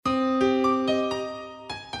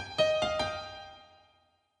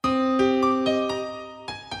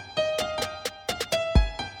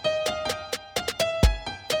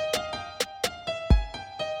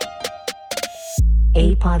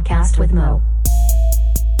podcast with Mo.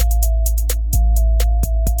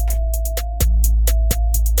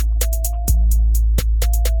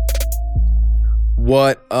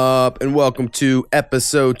 What up, and welcome to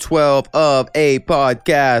episode 12 of A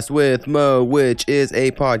Podcast with Mo, which is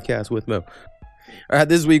A Podcast with Mo. All right,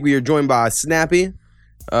 this week we are joined by Snappy.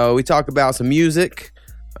 We talk about some music,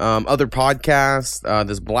 other podcasts,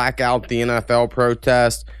 this blackout, the NFL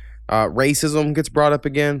protest, racism gets brought up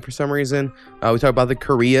again for some reason. We talk about the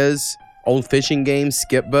Koreas, old fishing games,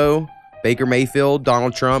 Skip-Bo, Baker Mayfield,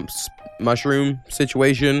 Donald Trump's mushroom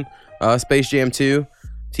situation, Space Jam 2,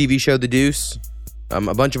 TV show The Deuce.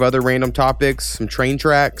 A bunch of other random topics, some train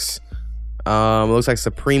tracks. It looks like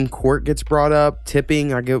Supreme Court gets brought up.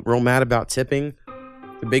 Tipping, I get real mad about tipping.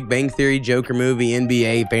 The Big Bang Theory, Joker movie,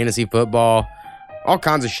 NBA, fantasy football, all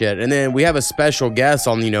kinds of shit. And then we have a special guest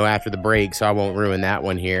on, after the break, so I won't ruin that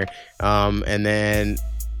one here. And then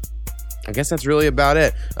I guess that's really about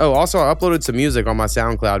it. Oh, also I uploaded some music on my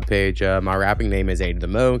SoundCloud page. My rapping name is A to the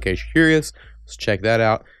Mo, in case you're curious. Let's check that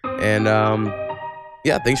out. And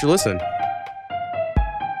yeah, thanks for listening.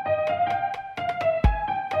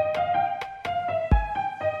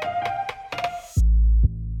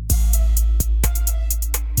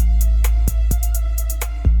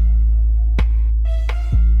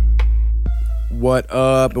 What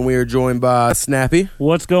up? And we are joined by Snappy.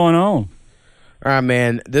 What's going on? All right,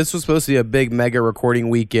 man. This was supposed to be a big mega recording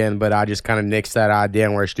weekend, but I just kind of nixed that idea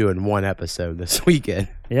and we're just doing one episode this weekend.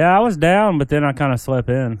 Yeah, I was down, but then I kind of slept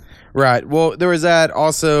in. Right. Well, there was that.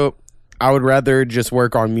 Also, I would rather just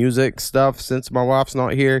work on music stuff since my wife's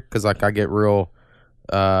not here because, I get real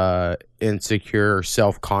insecure or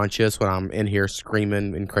self-conscious when I'm in here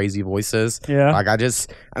screaming in crazy voices. Yeah. And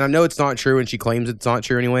I know it's not true and she claims it's not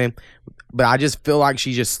true anyway, but I just feel like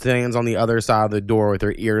she just stands on the other side of the door with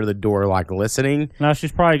her ear to the door, listening. Now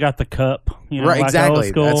she's probably got the cup. Right, like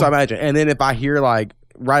exactly. That's what I imagine. And then if I hear, right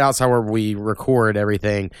outside where we record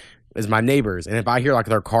everything is my neighbors. And if I hear,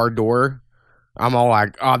 their car door, I'm all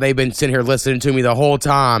like, oh, they've been sitting here listening to me the whole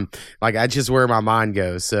time. That's just where my mind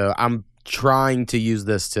goes. So I'm trying to use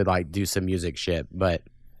this to, do some music shit, but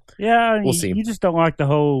yeah, we'll see. You just don't like the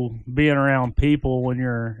whole being around people when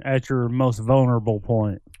you're at your most vulnerable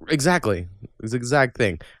point. Exactly. It's the exact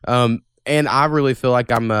thing. And I really feel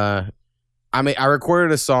like I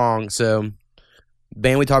recorded a song, so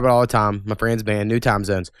band we talk about all the time, my friend's band, New Time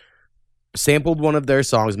Zones, sampled one of their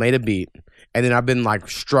songs, made a beat, and then I've been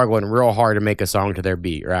struggling real hard to make a song to their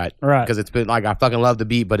beat, right? Right. Because it's been I fucking love the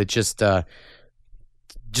beat, but it's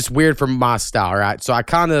just weird for my style, right? So I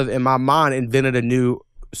kind of, in my mind, invented a new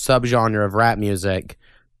subgenre of rap music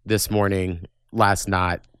last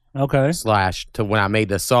night. Okay. / to when I made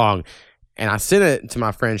this song. And I sent it to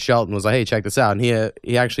my friend Shelton, was like, hey, check this out. And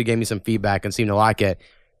he actually gave me some feedback and seemed to like it.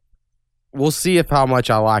 We'll see how much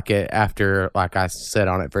I like it after, I sit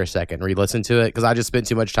on it for a second, re-listen to it, because I just spent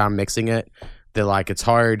too much time mixing it that, it's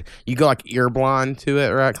hard. You go, ear blind to it,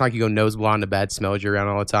 right? Kind of you go nose blind to bad smells you're around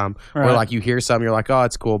all the time. Right. Or, you hear something, you're like, oh,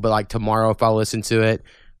 it's cool. But, tomorrow if I listen to it,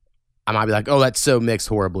 I might be like, oh, that's so mixed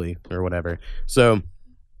horribly or whatever. So,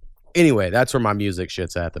 anyway, that's where my music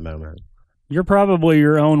shit's at the moment. You're probably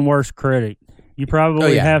your own worst critic. You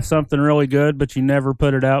probably have something really good, but you never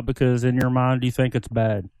put it out because in your mind you think it's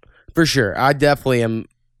bad. For sure. I definitely am.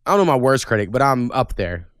 I don't know my worst critic, but I'm up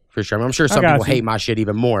there for sure. I'm sure some people hate my shit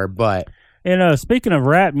even more, but. And speaking of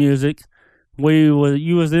rap music, you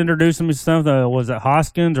was introducing me to something. Was it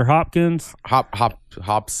Hoskins or Hopkins?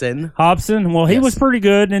 Hobson. Hobson. Well, he was pretty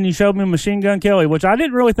good. And then you showed me Machine Gun Kelly, which I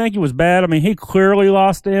didn't really think he was bad. I mean, he clearly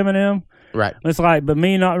lost to Eminem. Right. It's but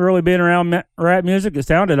me not really being around rap music, it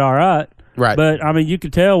sounded all right. Right. But, I mean, you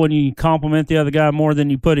could tell when you compliment the other guy more than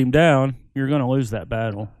you put him down, you're going to lose that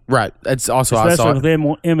battle. Right. That's also especially with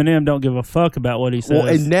Eminem don't give a fuck about what he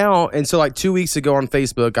says. Well, and so 2 weeks ago on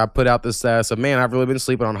Facebook, I put out this so man, I've really been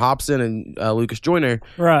sleeping on Hobson and Lucas Joyner.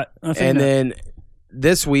 Right. Then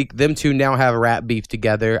this week, them two now have a rap beef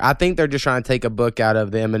together. I think they're just trying to take a book out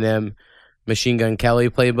of the Eminem Machine Gun Kelly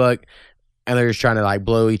playbook, and they're just trying to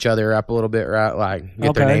blow each other up a little bit, right?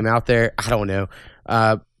 Get their name out there. I don't know.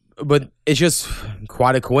 But it's just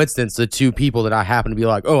quite a coincidence, the two people that I happen to be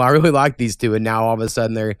like, oh, I really like these two, and now all of a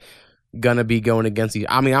sudden they're going to be going against each.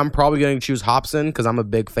 I mean, I'm probably going to choose Hobson because I'm a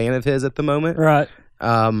big fan of his at the moment. Right.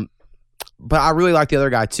 But I really like the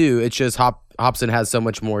other guy, too. It's just Hobson has so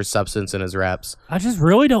much more substance in his raps. I just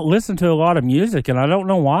really don't listen to a lot of music, and I don't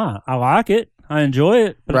know why. I like it. I enjoy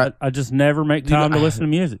it, but I just never make time to listen to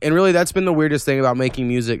music. And really, that's been the weirdest thing about making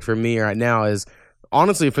music for me right now is,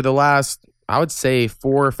 honestly, for the last, I would say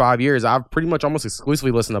 4 or 5 years, I've pretty much almost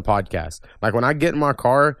exclusively listened to podcasts. When I get in my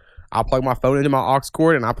car, I'll plug my phone into my aux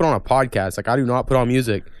cord and I put on a podcast. Like, I do not put on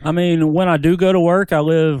music. I mean, when I do go to work, I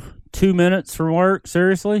live 2 minutes from work,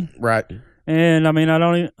 seriously. Right. And, I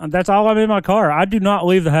mean, that's all I'm in my car. I do not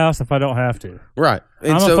leave the house if I don't have to. Right.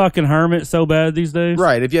 And I'm a fucking hermit so bad these days.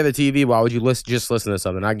 Right. If you have a TV, why would you just listen to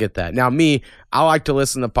something? I get that. Now, me, I like to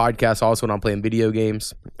listen to podcasts also when I'm playing video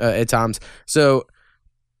games at times. So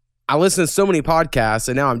I listen to so many podcasts,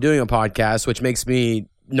 and now I'm doing a podcast, which makes me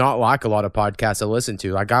not like a lot of podcasts I listen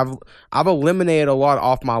to. Like, I've eliminated a lot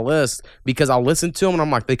off my list because I'll listen to them and I'm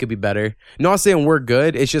like, they could be better. Not saying we're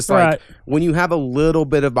good. It's just like when you have a little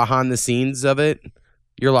bit of behind the scenes of it,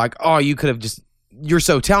 you're like, oh, you could have just, you're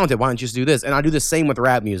so talented. Why don't you just do this? And I do the same with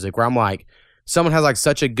rap music where I'm like, someone has like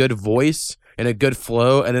such a good voice and a good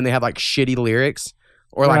flow, and then they have like shitty lyrics,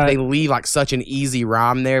 or like they leave like such an easy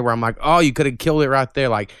rhyme there where I'm like, oh, you could have killed it right there.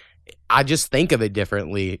 Like, I just think of it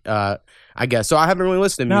differently, I guess. So I haven't really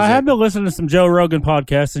listened to music. I have been listening to some Joe Rogan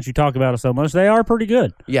podcasts since you talk about it so much. They are pretty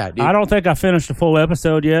good. Yeah, dude. I don't think I finished a full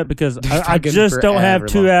episode yet because I just don't have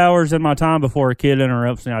 2 hours in my time before a kid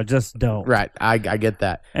interrupts me. I just don't. Right. I get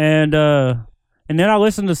that. And then I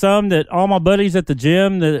listen to some that all my buddies at the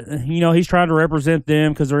gym that, you know, he's trying to represent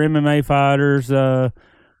them because they're MMA fighters,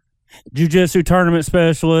 jiu-jitsu tournament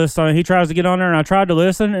specialists. I mean, he tries to get on there, and I tried to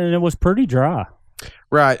listen, and it was pretty dry.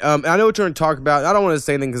 Right. I know what you're going to talk about. I don't want to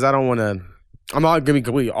say anything because I don't want to. I'm not going to be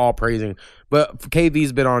completely all praising, but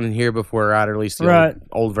KV's been on here before, right? Or at least the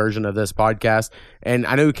old version of this podcast. And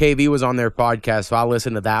I know KV was on their podcast, so I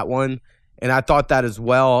listened to that one, and I thought that as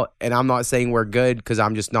well. And I'm not saying we're good because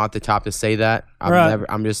I'm just not the top to say that.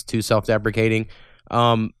 I'm just too self-deprecating.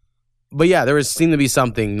 But yeah, there seemed to be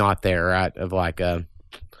something not there, right? Of like I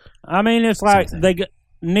mean, it's like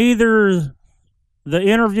neither the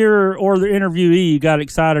interviewer or the interviewee got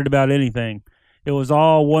excited about anything. It was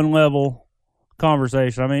all one level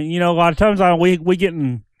conversation. I mean, you know, a lot of times we get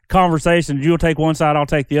in conversations. You'll take one side, I'll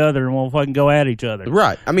take the other, and we'll fucking go at each other.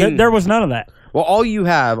 Right. I mean, there was none of that. Well, all you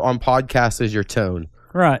have on podcasts is your tone.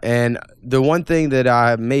 Right. And the one thing that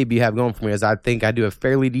I maybe have going for me is I think I do a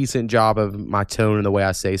fairly decent job of my tone and the way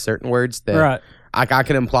I say certain words that I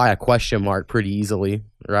can imply a question mark pretty easily,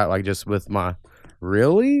 right? Like just with my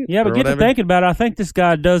really? Yeah, but get to thinking about it. I think this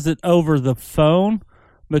guy does it over the phone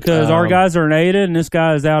because our guys are in Ada and this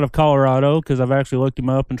guy is out of Colorado because I've actually looked him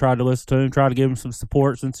up and tried to listen to him, tried to give him some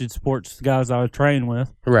support since he supports the guys I train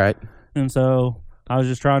with. Right. And so I was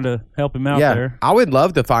just trying to help him out there. I would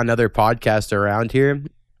love to find other podcasts around here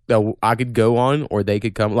that I could go on or they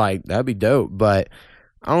could come. Like, that'd be dope. But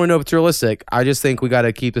I don't know if it's realistic. I just think we got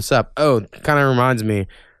to keep this up. Oh, kind of reminds me.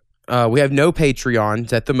 We have no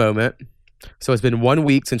Patreons at the moment. So it's been 1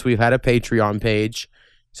 week since we've had a Patreon page.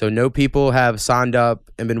 So no people have signed up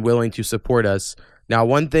and been willing to support us. Now,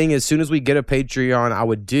 one thing, as soon as we get a Patreon, I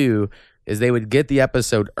would do is they would get the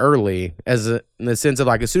episode early in the sense of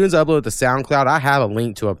like, as soon as I upload it to SoundCloud, I have a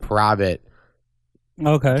link to a private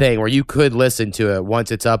thing where you could listen to it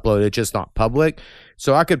once it's uploaded. It's just not public.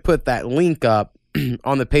 So I could put that link up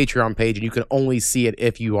on the Patreon page and you can only see it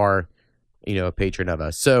if you are, you know, a patron of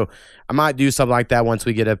us. So I might do something like that once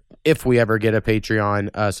if we ever get a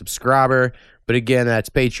Patreon subscriber. But again, that's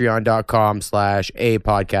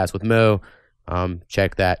patreon.com/apodcastwithmo.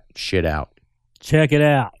 Check that shit out. Check it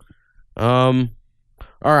out. All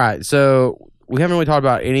right. So we haven't really talked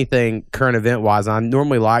about anything current event wise. I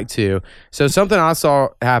normally like to. So something I saw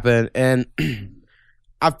happen, and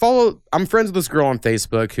I'm friends with this girl on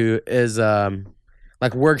Facebook who is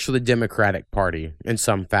like works for the Democratic Party in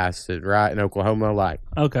some facet, right? In Oklahoma, like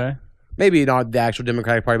maybe not the actual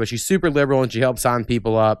Democratic Party, but she's super liberal and she helps sign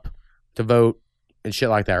people up to vote and shit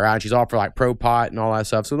like that, right? And she's all for like pro pot and all that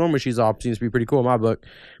stuff. So normally seems to be pretty cool in my book.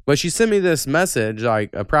 But she sent me this message,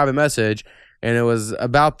 like a private message, and it was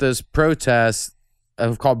about this protest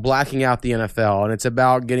called Blacking Out the NFL, and it's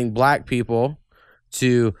about getting black people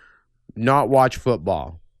to not watch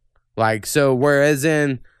football. Like, so whereas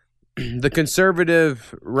in the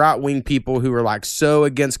conservative right-wing people who are like so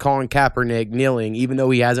against Colin Kaepernick kneeling, even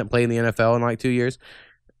though he hasn't played in the NFL in like 2 years,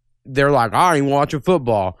 they're like, I ain't watching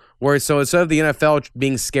football. Whereas, so instead of the NFL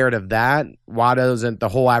being scared of that, why doesn't the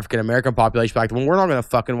whole African-American population be like, well, we're not going to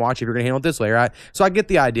fucking watch if you're going to handle it this way, right? So I get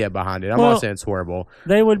the idea behind it. I'm not saying it's horrible.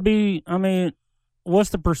 They would be, I mean,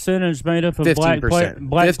 what's the percentage made up of 15%.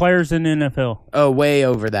 black players in the NFL? Oh, way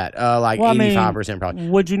over that. Like 85% probably.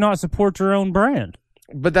 Would you not support your own brand?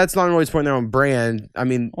 But that's not really supporting their own brand. I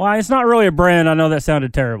mean... Well, it's not really a brand. I know that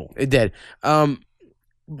sounded terrible. It did.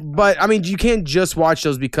 But, I mean, you can't just watch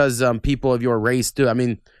those because people of your race do. I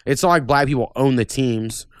mean, it's not like black people own the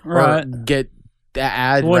teams or get the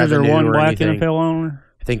ad revenue or anything. What, is there one black NFL owner?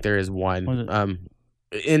 I think there is one.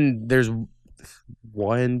 There's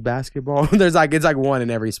one basketball. It's like one in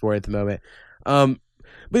every sport at the moment. But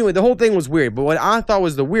anyway, the whole thing was weird. But what I thought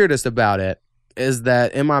was the weirdest about it is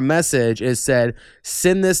that in my message it said,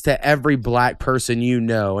 send this to every black person you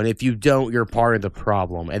know, and if you don't, you're part of the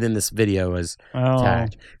problem. And then this video is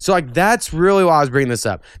tagged. So like that's really why I was bringing this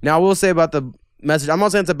up. Now I will say about the message, I'm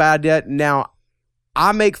not saying it's a bad yet. Now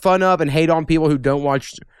I make fun of and hate on people who don't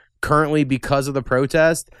watch currently because of the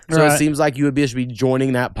protest. So It seems like you would should be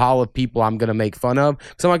joining that pile of people I'm going to make fun of.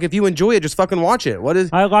 So I'm like, if you enjoy it, just fucking watch it. What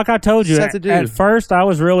is like I told you, at first I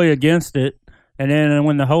was really against it. And then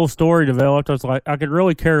when the whole story developed, I was like, I could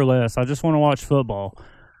really care less. I just want to watch football.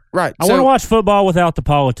 Right. I want to watch football without the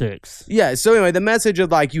politics. Yeah. So anyway, the message of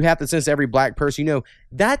like, you have to censor every black person, you know,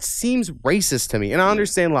 that seems racist to me. And I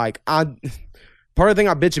understand part of the thing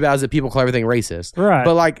I bitch about is that people call everything racist. Right.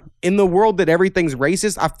 But like in the world that everything's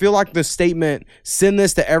racist, I feel like the statement, send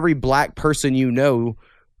this to every black person you know,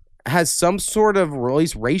 has some sort of at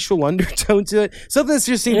least racial undertone to it. Something that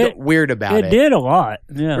just seemed weird about it. It did a lot.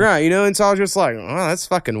 Yeah. Right. You know, and so I was just like, oh, that's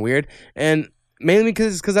fucking weird. And mainly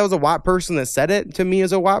because that was a white person that said it to me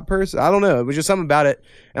as a white person. I don't know. It was just something about it.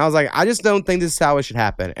 And I was like, I just don't think this is how it should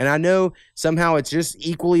happen. And I know somehow it's just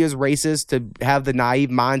equally as racist to have the naive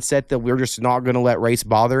mindset that we're just not going to let race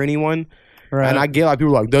bother anyone. Right. And I get like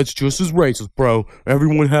people are like, that's just as racist, bro.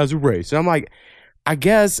 Everyone has a race. And I'm like, I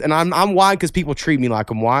guess, and I'm white because people treat me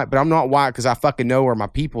like I'm white, but I'm not white because I fucking know where my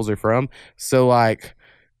peoples are from. So like,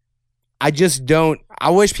 I just don't.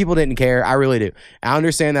 I wish people didn't care. I really do. I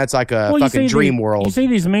understand that's like a fucking dream world. You see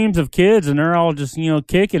these memes of kids, and they're all just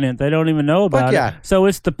kicking it. They don't even know about it. So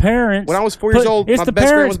it's the parents. When I was 4 years old, it's my the best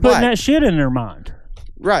friend parents was black. putting that shit in their mind.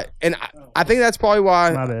 Right, and I think that's probably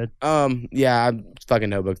why. My bad. Yeah, I'm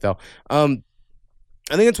fucking notebook though.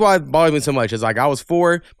 I think that's why it bothered me so much. It's like I was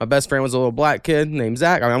 4. My best friend was a little black kid named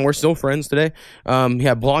Zach. I mean, we're still friends today. He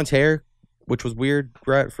had blonde hair, which was weird,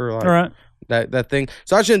 right? For like that thing.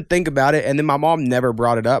 So I shouldn't think about it. And then my mom never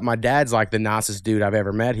brought it up. My dad's like the nicest dude I've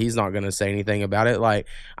ever met. He's not gonna say anything about it. Like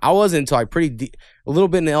I wasn't until like a little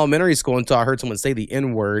bit in elementary school until I heard someone say the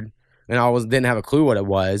N-word, and I didn't have a clue what it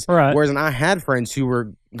was. Right. Whereas I had friends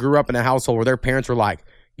who grew up in a household where their parents were like,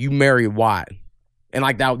 "You marry white." And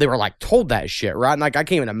like that, they were like told that shit, right? And like I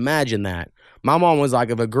can't even imagine that. My mom was like,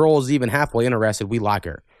 if a girl is even halfway interested, we like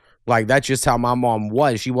her. Like that's just how my mom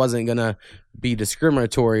was. She wasn't gonna be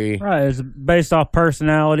discriminatory. Right. It's based off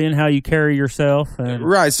personality and how you carry yourself.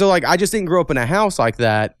 Right. So like I just didn't grow up in a house like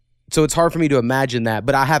that. So it's hard for me to imagine that,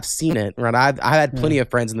 but I have seen it. Right. I had plenty of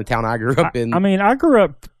friends in the town I grew up in. I mean, I grew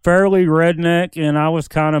up fairly redneck, and I was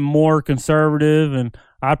kind of more conservative, and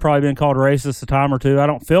I've probably been called racist a time or two. I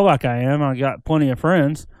don't feel like I am. I got plenty of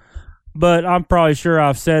friends, but I'm probably sure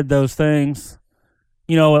I've said those things,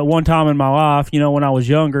 at one time in my life, when I was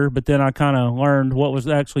younger, but then I kind of learned what was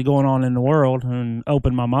actually going on in the world and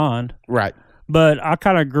opened my mind. Right. But I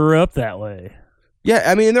kind of grew up that way. Yeah,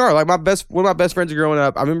 I mean, there are like one of my best friends growing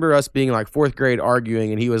up. I remember us being like 4th grade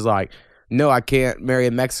arguing, and he was like, "No, I can't marry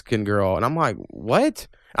a Mexican girl," and I'm like, "What?"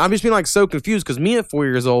 I'm just being like so confused because me at 4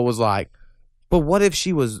 years old was like, "But what if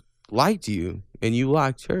she liked you and you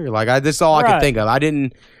liked her?" Like that's all I could think of.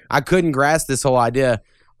 I couldn't grasp this whole idea.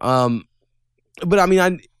 But I mean,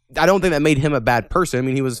 I don't think that made him a bad person. I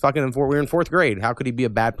mean, he was fucking we were in 4th grade. How could he be a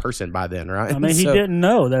bad person by then, right? I mean, he didn't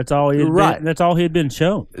know. That's all he had been, that's all he had been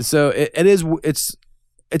shown. So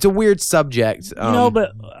it's a weird subject.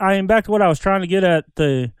 But I mean, back to what I was trying to get at.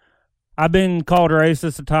 I've been called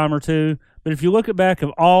racist a time or two, but if you look back of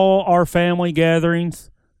all our family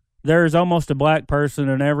gatherings, there's almost a black person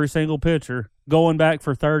in every single picture going back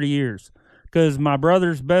for 30 years. Because my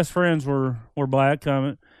brother's best friends were black,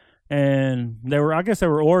 and I guess they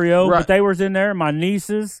were Oreo, but they was in there. My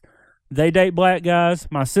nieces, they date black guys.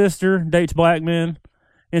 My sister dates black men.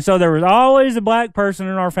 And so there was always a black person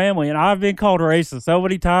in our family, and I've been called racist so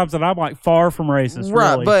many times that I'm like far from racist.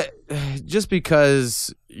 Right, really. But just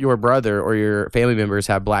because your brother or your family members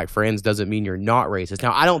have black friends doesn't mean you're not racist.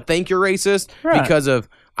 Now, I don't think you're racist because of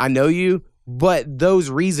I know you, but those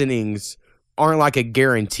reasonings aren't like a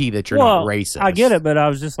guarantee that you're not racist. I get it, but I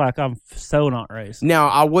was just like, I'm so not racist. Now,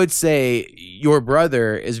 I would say your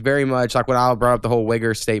brother is very much like when I brought up the whole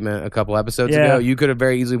Wigger statement a couple episodes ago. You could have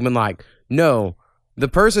very easily been like, no, the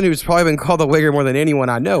person who's probably been called a Wigger more than anyone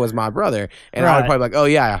I know is my brother. And I would probably be like, oh,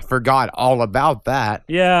 yeah, I forgot all about that.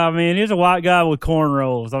 Yeah, I mean, he's a white guy with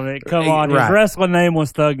cornrows. I mean, come on. His wrestling name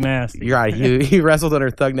was Thug Nasty. You're right. He wrestled under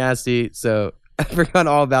Thug Nasty, so I forgot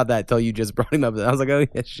all about that until you just brought him up. I was like, oh,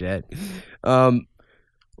 yeah, shit.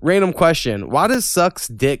 Random question. Why does sucks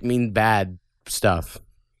dick mean bad stuff?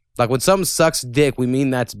 Like when something sucks dick, we mean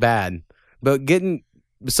that's bad. But getting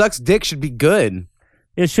sucks dick should be good.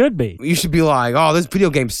 It should be. You should be like, oh, this video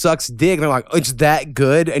game sucks dick. And they're like, it's that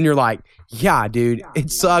good? And you're like, yeah, dude, it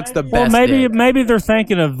sucks the best dick. Maybe they're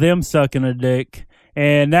thinking of them sucking a dick,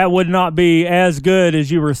 and that would not be as good as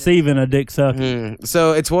you receiving a dick sucking.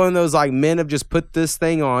 So it's one of those, like, men have just put this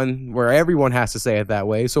thing on where everyone has to say it that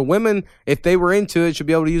way. So women, if they were into it, should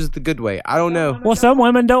be able to use it the good way. I don't know. Well, some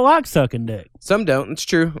women don't like sucking dick. Some don't. It's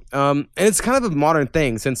true. And it's kind of a modern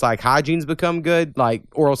thing since, like, hygiene's become good. Like,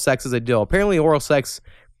 oral sex is a deal. Apparently, oral sex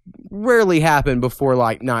rarely happened before,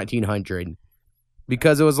 like, 1900.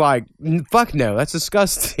 Because it was like, fuck no, that's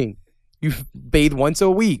disgusting. You bathe once a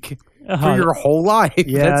week for your whole life.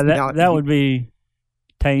 Yeah, that would be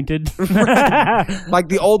tainted. Like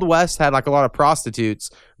the Old West had like a lot of prostitutes,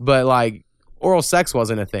 but like oral sex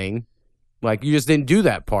wasn't a thing. Like you just didn't do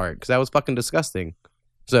that part because that was fucking disgusting.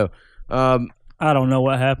 So, I don't know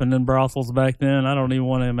what happened in brothels back then. I don't even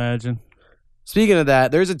want to imagine. Speaking of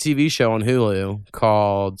that, there's a TV show on Hulu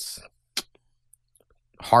called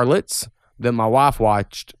Harlots that my wife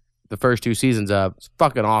watched the first 2 seasons of. It's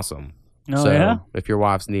fucking awesome. Oh, so, yeah? If your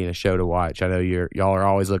wife's needing a show to watch, I know y'all are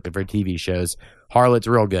always looking for TV shows. Harlot's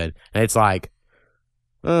real good. And it's like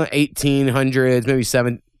 1800s,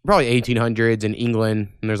 maybe probably 1800s in England.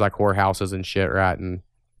 And there's like whorehouses and shit, right? And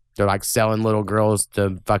they're like selling little girls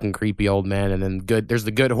to fucking creepy old men. And then there's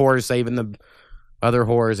the good whores saving the other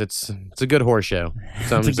whores. It's a good horror show.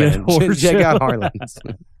 So I'm saying, check out Harlots.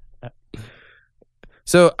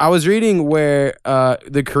 So I was reading where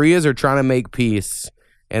the Koreas are trying to make peace,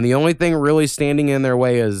 and the only thing really standing in their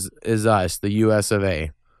way is us, the U.S. of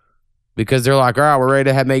A. Because they're like, all right, we're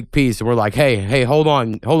ready to make peace. And we're like, hey, hold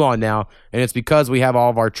on now. And it's because we have all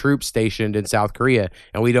of our troops stationed in South Korea,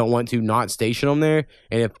 and we don't want to not station them there.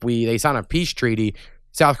 And if they sign a peace treaty,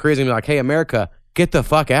 South Korea's going to be like, hey, America, get the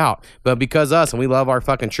fuck out. But because us, and we love our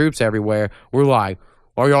fucking troops everywhere, we're like,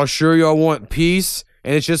 are y'all sure y'all want peace?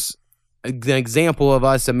 And it's just an example of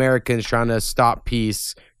us Americans trying to stop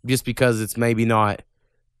peace just because it's maybe not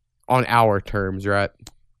on our terms, right?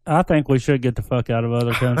 I think we should get the fuck out of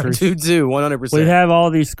other countries. I do too, 100%. We have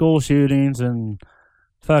all these school shootings and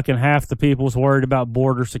fucking half the people's worried about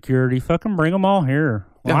border security. Fucking bring them all here.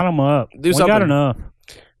 Line them up. We got enough.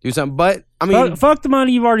 Do something. But, I mean... Fuck the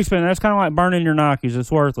money you've already spent. That's kind of like burning your Nikes.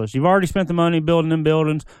 It's worthless. You've already spent the money building them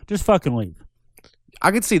buildings. Just fucking leave.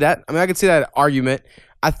 I could see that. I mean, I could see that argument.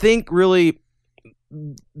 I think really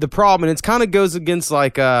the problem, and it kind of goes against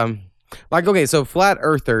okay, so flat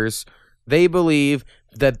earthers, they believe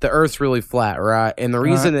that the Earth's really flat, right? And the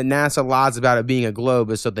reason that NASA lies about it being a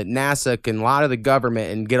globe is so that NASA can lie to the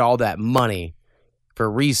government and get all that money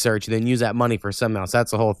for research and then use that money for something else.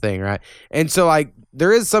 That's the whole thing, right? And so, like,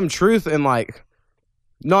 there is some truth in, like,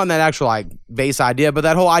 not in that actual, like, base idea, but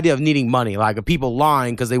that whole idea of needing money, like, of people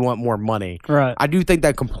lying because they want more money. Right. I do think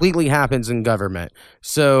that completely happens in government.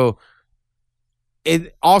 So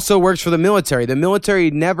it also works for the military. The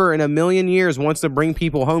military never in a million years wants to bring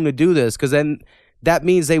people home to do this because then that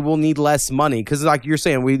means they will need less money. Because like you're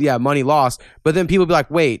saying, money lost. But then people be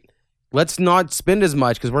like, wait, let's not spend as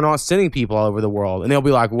much because we're not sending people all over the world. And they'll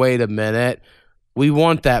be like, wait a minute, we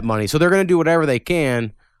want that money. So they're going to do whatever they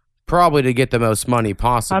can probably to get the most money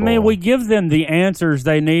possible. I mean, we give them the answers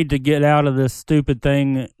they need to get out of this stupid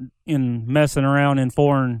thing in messing around in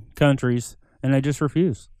foreign countries, and they just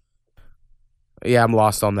refuse. Yeah, I'm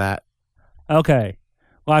lost on that. Okay.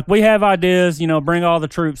 Like, we have ideas, bring all the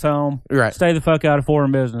troops home. Right. Stay the fuck out of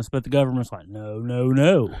foreign business. But the government's like,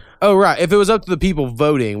 no. Oh, right. If it was up to the people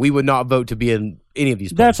voting, we would not vote to be in any of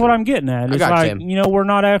these places. That's what I'm getting at. It's like, we're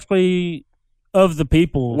not actually of the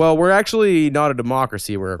people. Well, we're actually not a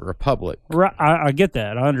democracy. We're a republic. Right. I get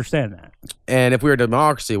that. I understand that. And if we were a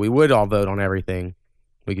democracy, we would all vote on everything.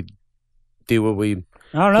 We could do what we...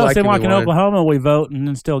 I don't know. It seems like in Oklahoma, we vote and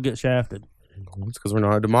then still get shafted. It's because we're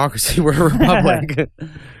not a democracy. We're a republic.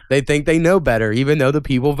 They think they know better, even though the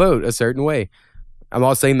people vote a certain way. I'm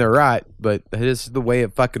not saying they're right, but it is the way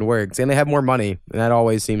it fucking works. And they have more money, and that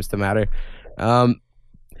always seems to matter. Do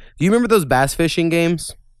you remember those bass fishing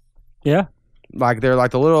games? Yeah. Like, they're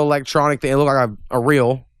like the little electronic thing. It looked like a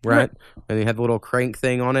reel, right? And they had the little crank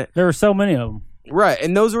thing on it. There were so many of them. Right.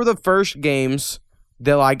 And those were the first games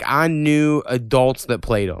that, like, I knew adults that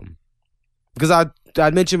played them. Because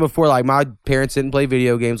I mentioned before, like, my parents didn't play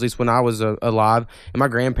video games, at least when I was alive, and my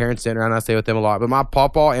grandparents didn't, and I stayed with them a lot. But my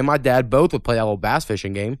papa and my dad both would play that little bass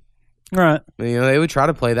fishing game. Right. And, they would try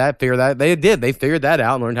to play that, figure that. They did. They figured that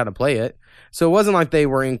out and learned how to play it. So it wasn't like they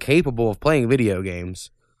were incapable of playing video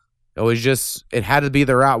games. It was just, it had to be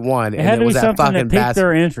the right one. It had to be something that piqued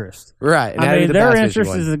their interest. Right. I mean, their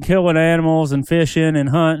interest is in killing animals and fishing and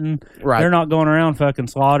hunting. Right. They're not going around fucking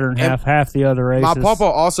slaughtering half the other races. My papa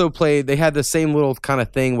also played, they had the same little kind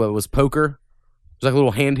of thing where it was poker. It was like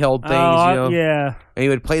little handheld things, yeah. And he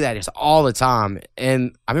would play that just all the time.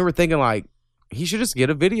 And I remember thinking, like, he should just get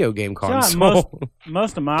a video game console.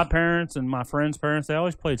 Most of my parents and my friends' parents, they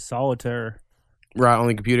always played solitaire. Right, on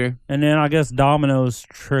the computer. And then I guess dominoes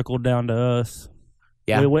trickled down to us.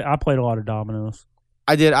 Yeah. I played a lot of dominoes.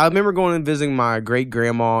 I did. I remember going and visiting my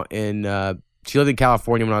great-grandma in, she lived in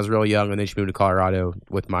California when I was real young, and then she moved to Colorado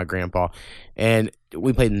with my grandpa. And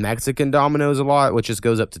we played Mexican dominoes a lot, which just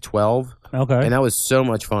goes up to 12. Okay. And that was so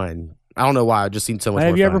much fun. I don't know why. It just seemed so much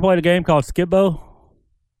Have you ever played a game called Skip-Bo?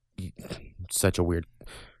 Such a weird...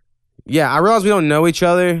 Yeah, I realize we don't know each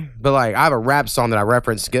other, but like I have a rap song that I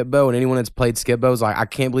reference Skip-Bo, and anyone that's played Skip-Bo is like, I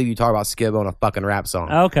can't believe you talk about Skip-Bo in a fucking rap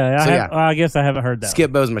song. Okay, I guess I haven't heard that.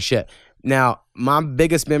 Skip-Bo's my shit. Now, my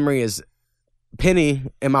biggest memory is Penny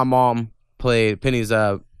and my mom played. Penny's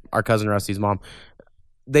our cousin Rusty's mom.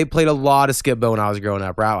 They played a lot of Skip-Bo when I was growing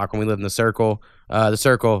up, right? Like when we lived in the Circle. The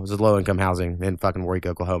Circle is low-income housing in fucking Warwick,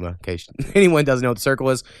 Oklahoma, in case anyone doesn't know what the Circle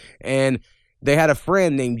is. And they had a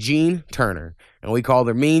friend named Jean Turner, and we called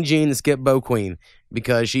her Mean Jean the Skip-Bo Queen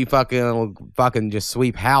because she fucking just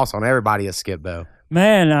sweep house on everybody at Skip-Bo.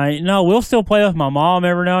 Man, we'll still play with my mom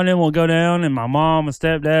every now and then. We'll go down, and my mom, and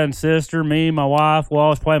stepdad, and sister, me, my wife, we'll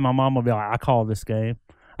always play. My mom will be like, I call this game.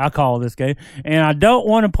 And I don't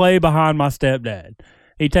want to play behind my stepdad.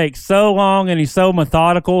 He takes so long, and he's so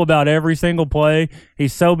methodical about every single play.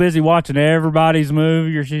 He's so busy watching everybody's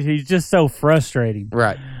move. He's just so frustrating.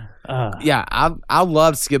 Right. Yeah, I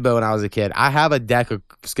loved Skip-Bo when I was a kid. I have a deck of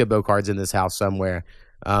Skip-Bo cards in this house somewhere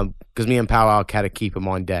because me and Powwow had to keep them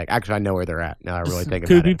on deck. Actually, I know where they're at now. I really think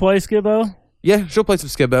about it. Could we play Skip-Bo? Yeah, she'll play some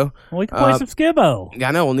Skip-Bo. Well, we can play some Skip-Bo. Yeah,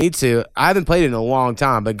 I know. We'll need to. I haven't played it in a long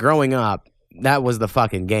time, but growing up, that was the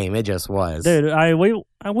fucking game. It just was. Dude,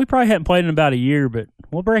 we probably hadn't played in about a year, but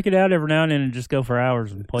we'll break it out every now and then and just go for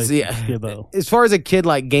hours and play Skip-Bo. As far as a kid,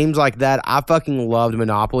 like games like that, I fucking loved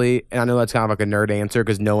Monopoly, and I know that's kind of like a nerd answer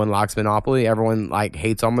because no one likes Monopoly. Everyone like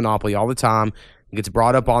hates on Monopoly all the time. It gets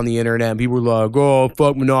brought up on the internet, and people are like, "Oh,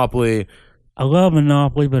 fuck Monopoly." I love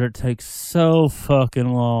Monopoly, but it takes so fucking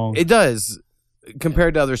long. It does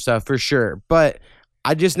compared to other stuff for sure, but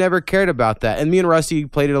I just never cared about that. And me and Rusty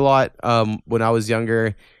played it a lot when I was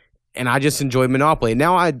younger, and I just enjoyed Monopoly.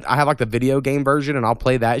 Now I have like the video game version, and I'll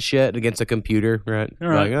play that shit against a computer, right? All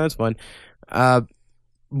right. Like, that's fun.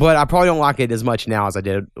 But I probably don't like it as much now as I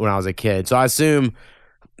did when I was a kid. So I assume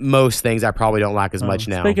most things I probably don't like as much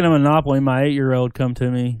now. Speaking of Monopoly, my 8-year-old come to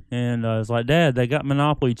me and was like, Dad, they got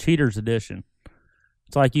Monopoly Cheaters Edition.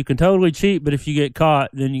 It's like you can totally cheat, but if you get caught,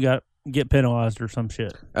 then you get penalized or some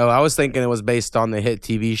shit. Oh, I was thinking it was based on the hit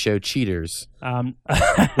TV show Cheaters. And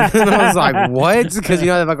I was like, what? Because they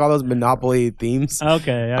have like all those Monopoly themes.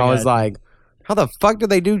 Okay. I was like, how the fuck do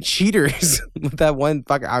they do Cheaters with that one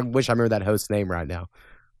fucking... I wish I remember that host's name right now.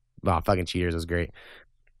 Wow, fucking Cheaters was great.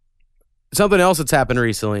 Something else that's happened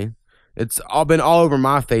recently, it's been all over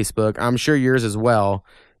my Facebook, I'm sure yours as well,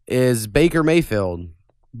 is Baker Mayfield.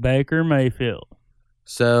 Baker Mayfield.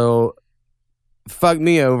 So... fuck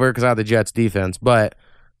me over because I had the Jets defense, but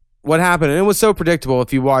what happened, and it was so predictable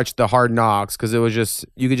if you watched the Hard Knocks, because it was just,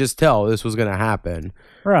 you could just tell this was going to happen.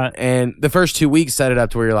 Right. And the first 2 weeks set it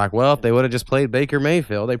up to where you're like, well, if they would have just played Baker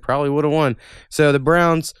Mayfield, they probably would have won. So the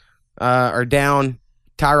Browns are down.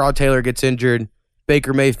 Tyrod Taylor gets injured.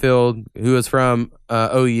 Baker Mayfield, who is from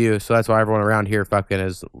OU, so that's why everyone around here fucking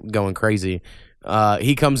is going crazy.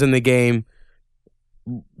 He comes in the game,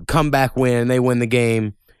 comeback win, they win the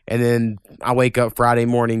game. And then I wake up Friday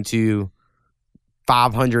morning to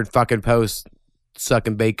 500 fucking posts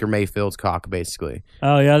sucking Baker Mayfield's cock, basically.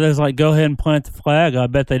 Oh, yeah, there's like, go ahead and plant the flag. I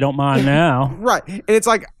bet they don't mind now. Right. And it's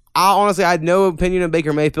like, I had no opinion of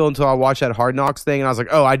Baker Mayfield until I watched that Hard Knocks thing. And I was like,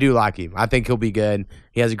 oh, I do like him. I think he'll be good.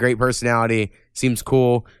 He has a great personality. Seems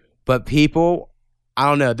cool. But people, I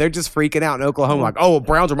don't know. They're just freaking out in Oklahoma like, oh,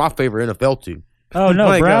 Browns are my favorite NFL team. Oh,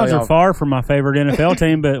 no, Browns are far from my favorite NFL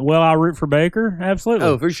team, but will I root for Baker? Absolutely.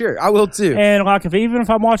 Oh, for sure. I will, too. And, like, even if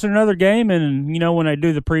I'm watching another game and, when they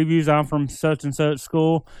do the previews, I'm from such and such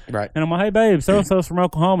school. Right. And I'm like, hey, babe, so-and-so's from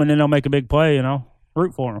Oklahoma, and then they'll make a big play, and I'll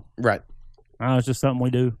root for them. Right. It's just something we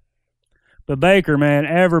do. But Baker, man,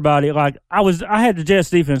 everybody, like, I had the Jets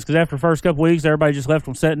defense because after the first couple weeks, everybody just left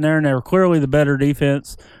them sitting there, and they were clearly the better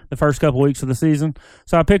defense the first couple weeks of the season.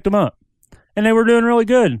 So I picked them up. And they were doing really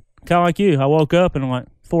good. Kind of like you. I woke up and I'm like,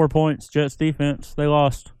 4 points, Jets defense. They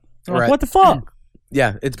lost. I'm like, what the fuck?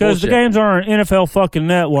 Yeah, it's because the games are on NFL fucking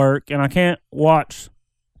network, and I can't watch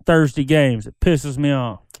Thursday games. It pisses me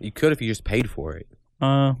off. You could if you just paid for it.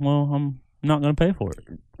 Well, I'm not going to pay for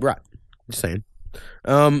it. Right. Just saying.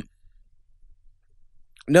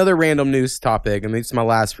 Another random news topic, and it's my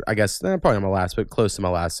last, I guess, probably not my last, but close to my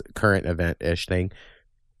last current event-ish thing,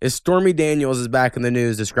 is Stormy Daniels is back in the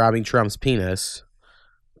news describing Trump's penis,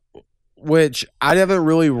 which I haven't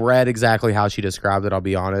really read exactly how she described it, I'll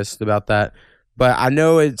be honest about that. But I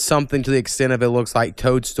know it's something to the extent of it looks like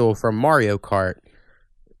Toadstool from Mario Kart.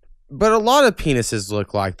 But a lot of penises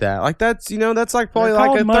look like that. Like that's, that's like probably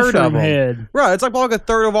like a third of them. Head. Right. It's like probably like a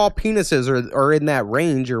third of all penises are in that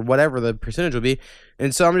range or whatever the percentage would be.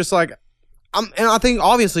 And so I'm just like, and I think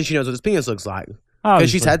obviously she knows what his penis looks like because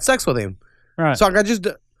she's had sex with him. Right. So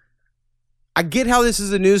I get how this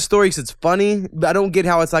is a news story because it's funny, but I don't get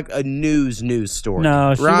how it's like a news story.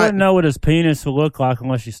 No, she wouldn't know what his penis would look like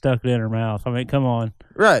unless she stuck it in her mouth. I mean, come on.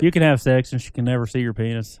 Right. You can have sex and she can never see your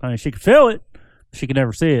penis. I mean, she can feel it. She can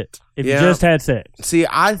never see it if you just had sex. See,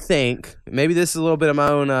 I think maybe this is a little bit of my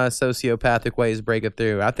own sociopathic ways to break it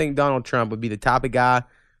through. I think Donald Trump would be the type of guy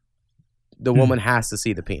the woman has to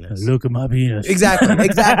see the penis. Look at my penis. Exactly.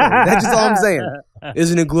 That's just all I'm saying.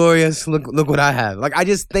 Isn't it glorious? Look what I have. Like, I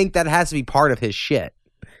just think that has to be part of his shit.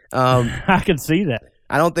 I can see that.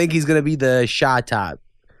 I don't think he's gonna be the shy type,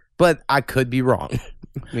 but I could be wrong.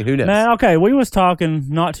 I mean, who knows? Now, okay, we was talking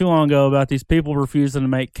not too long ago about these people refusing to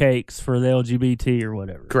make cakes for the LGBT or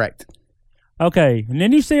whatever. Correct. Okay, and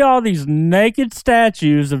then you see all these naked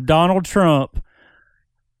statues of Donald Trump.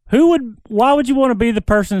 Why would you want to be the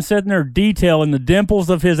person sitting there detailing the dimples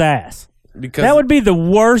of his ass? Because that would be the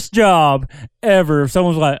worst job ever if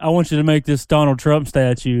someone's like, I want you to make this Donald Trump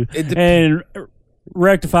statue and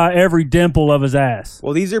rectify every dimple of his ass.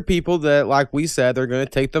 Well, these are people that, like we said, they're going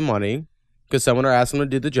to take the money because someone are asking them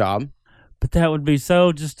to do the job. But that would be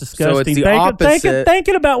so just disgusting. So it's the opposite.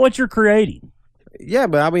 Thinking about what you're creating. Yeah,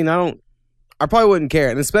 but I mean, I probably wouldn't care.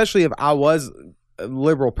 And especially if I was a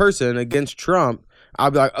liberal person against Trump,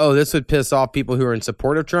 I'd be like, oh, this would piss off people who are in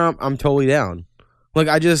support of Trump. I'm totally down. Like,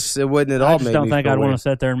 it wouldn't at all make me I just don't think I'd want to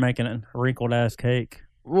sit there and make a wrinkled ass cake.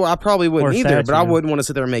 Well, I probably wouldn't either, but I wouldn't want to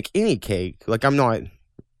sit there and make any cake. Like, none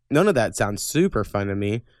of that sounds super fun to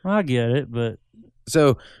me. I get it, but.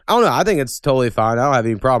 So, I don't know. I think it's totally fine. I don't have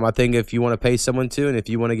any problem. I think if you want to pay someone to, and if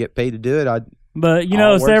you want to get paid to do it, But,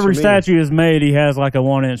 if every statue is made, he has like a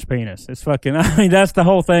 1-inch penis. It's fucking, that's the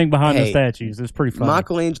whole thing behind the statues. It's pretty funny.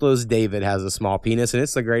 Michelangelo's David has a small penis, and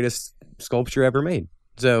it's the greatest sculpture ever made.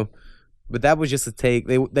 So, but that was just a take.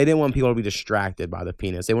 They didn't want people to be distracted by the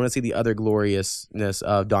penis. They want to see the other gloriousness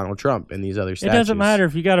of Donald Trump and these other statues. It doesn't matter.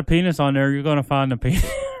 If you got a penis on there, you're going to find a penis.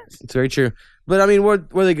 It's very true. But, I mean, what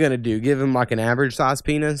are they going to do? Give him like an average-sized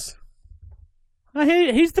penis?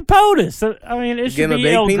 He's the POTUS. I mean, it should be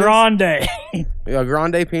El Grande. El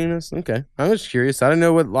Grande penis? Okay. I was curious. I didn't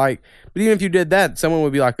know but even if you did that, someone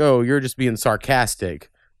would be like, oh, you're just being sarcastic.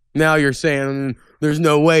 Now you're saying there's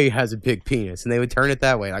no way he has a big penis, and they would turn it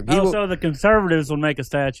that way. Like so the conservatives would make a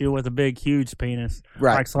statue with a big, huge penis,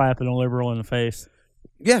 right? Like slapping a liberal in the face.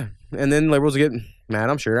 Yeah, and then liberals get mad,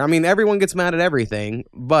 I'm sure. I mean, everyone gets mad at everything,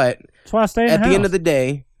 but that's why I stay in at the end of the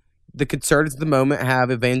day, the conservatives at the moment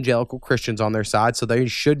have evangelical Christians on their side, so they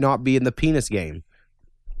should not be in the penis game.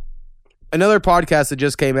 Another podcast that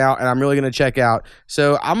just came out, and I'm really going to check out.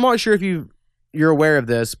 So I'm not sure if you're aware of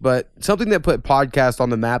this, but something that put podcast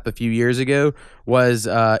on the map a few years ago was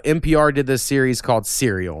NPR did this series called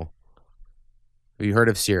Serial. Have you heard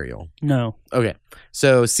of Serial? No. Okay.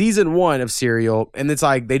 So season 1 of Serial, and it's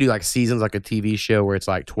like they do like seasons like a TV show where it's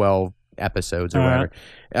like 12 episodes or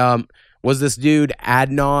whatever. Was this dude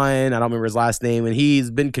Adnan? I don't remember his last name, and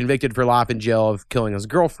he's been convicted for life in jail of killing his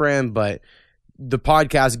girlfriend, but the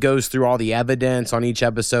podcast goes through all the evidence on each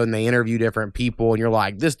episode, and they interview different people, and you're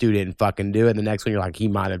like, this dude didn't fucking do it. And the next one, you're like, he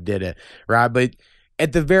might have did it, right? But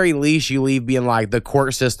at the very least, you leave being like, the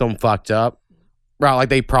court system fucked up, right? Like,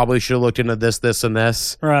 they probably should have looked into this, and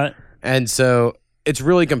this. Right. And so it's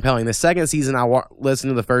really compelling. The second season, I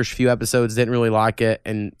listened to the first few episodes, didn't really like it,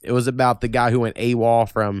 and it was about the guy who went AWOL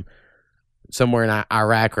from somewhere in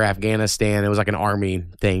Iraq or Afghanistan. It was like an army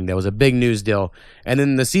thing. That was a big news deal. And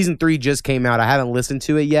then the season 3 just came out. I haven't listened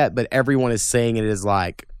to it yet, but everyone is saying it is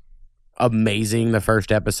like amazing, the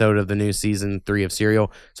first episode of the new season 3 of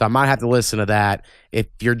Serial. So I might have to listen to that. If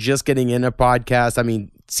you're just getting into podcasts, I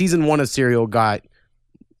mean, season 1 of Serial got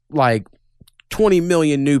like 20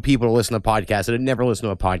 million new people to listen to podcasts that had never listened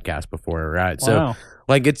to a podcast before, right? Wow. So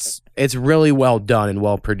like it's really well done and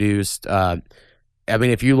well produced. I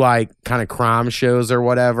mean, if you like kind of crime shows or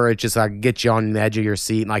whatever, it just like gets you on the edge of your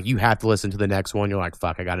seat, and like you have to listen to the next one. You're like,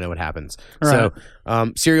 fuck, I gotta know what happens. Right.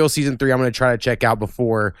 So Serial season 3, I'm gonna try to check out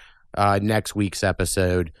before next week's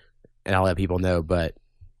episode, and I'll let people know, but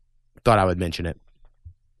thought I would mention it.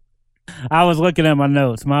 I was looking at my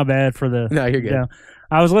notes. My bad for the... No, you're good. Yeah.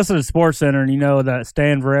 I was listening to Sports Center, and you know that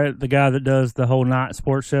Stan Verrett, the guy that does the whole night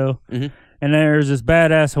sports show, and there's this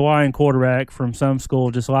badass Hawaiian quarterback from some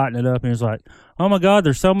school just lighting it up, and he was like, oh my God,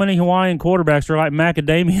 there's so many Hawaiian quarterbacks. They're like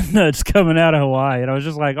macadamia nuts coming out of Hawaii. And I was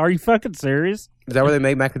just like, are you fucking serious? Is that where they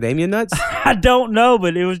make macadamia nuts? I don't know,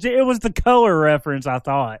 but it was the color reference, I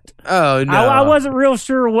thought. Oh, no. I wasn't real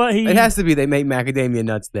sure what he... It has to be they make macadamia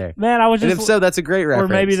nuts there. Man, I was just... And if so, that's a great reference.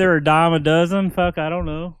 Or maybe they're a dime a dozen. Fuck, I don't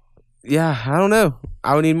know. Yeah, I don't know.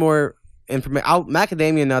 I would need more information.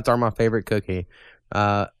 Macadamia nuts are my favorite cookie.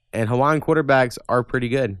 And Hawaiian quarterbacks are pretty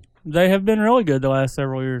good. They have been really good the last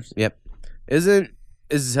several years. Yep. Is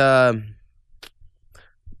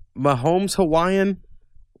Mahomes Hawaiian?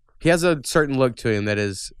 He has a certain look to him that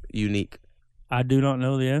is unique. I do not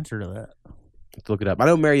know the answer to that. Let's look it up. I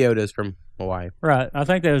know Mariota is from Hawaii. Right. I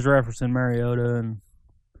think that was referencing Mariota, and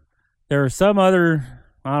there was some other,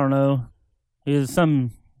 I don't know, he was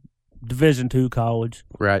some Division II college.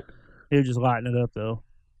 Right. He was just lighting it up, though.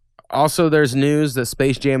 Also, there's news that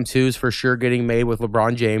Space Jam 2 is for sure getting made with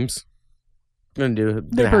LeBron James. They're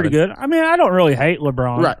pretty good. I mean, I don't really hate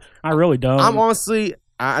LeBron. Right. I really don't. I'm honestly,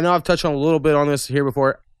 I know I've touched on a little bit on this here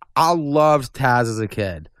before. I loved Taz as a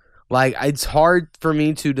kid. Like, it's hard for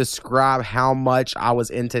me to describe how much I was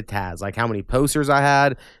into Taz. Like, how many posters I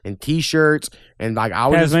had and T-shirts. And, like, I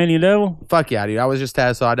was Tasmania Devil? Fuck yeah, dude. I was just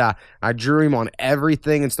Taz till I die. I drew him on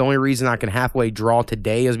everything. It's the only reason I can halfway draw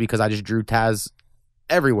today is because I just drew Taz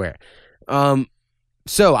everywhere.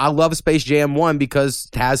 So I love Space Jam 1 because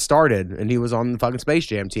Taz started and he was on the fucking Space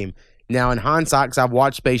Jam team. Now in hindsight, because I've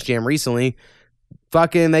watched Space Jam recently,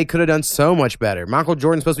 fucking they could have done so much better. Michael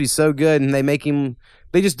Jordan's supposed to be so good and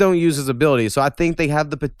they just don't use his ability. So I think they have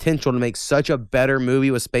the potential to make such a better movie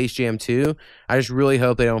with Space Jam 2. I just really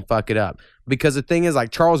hope they don't fuck it up. Because the thing is, like,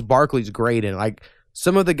 Charles Barkley's great in it. Like,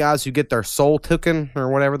 some of the guys who get their soul taken or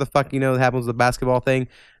whatever the fuck, happens with the basketball thing,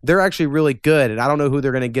 they're actually really good. And I don't know who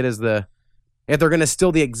they're going to get if they're going to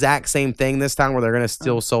steal the exact same thing this time where they're going to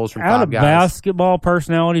steal souls from five guys. Out of basketball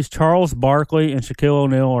personalities, Charles Barkley and Shaquille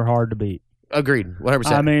O'Neal are hard to beat. Agreed.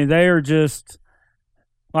 100%. I mean, they are just...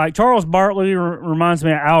 Like, Charles Barkley reminds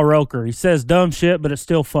me of Al Roker. He says dumb shit, but it's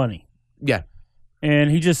still funny. Yeah. And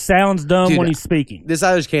he just sounds dumb when he's speaking. This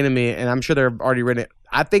just came to me, and I'm sure they've already written it.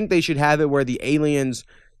 I think they should have it where the aliens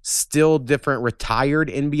steal different retired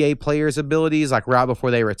NBA players' abilities, like, right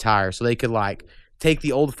before they retire. So they could, like, take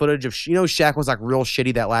the old footage of... Shaq was, like, real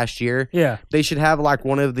shitty that last year? Yeah. They should have, like,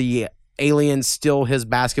 one of the aliens steal his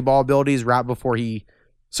basketball abilities right before he...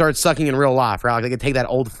 started sucking in real life, right? Like they could take that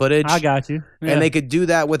old footage. I got you. Yeah. And they could do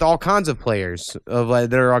that with all kinds of players of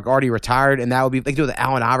that are like already retired, and that would be they could do it with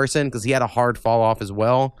Allen Iverson because he had a hard fall off as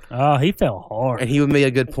well. Oh, he fell hard, and he would be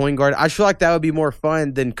a good point guard. I feel like that would be more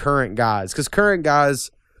fun than current guys because current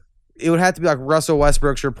guys, it would have to be like Russell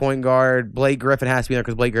Westbrook's your point guard. Blake Griffin has to be there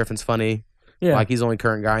because Blake Griffin's funny. Yeah, like he's the only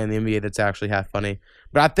current guy in the NBA that's actually half funny.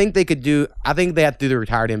 But I think they could do. I think they have to do the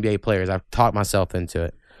retired NBA players. I've talked myself into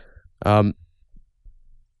it.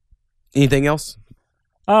 Anything else?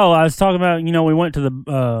 Oh, I was talking about, we went to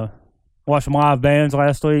the watch some live bands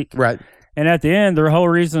last week. Right. And at the end, the whole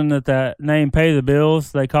reason that name Pay the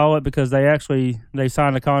Bills, they call it because they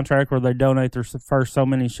signed a contract where they donate their first so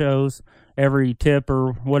many shows. Every tip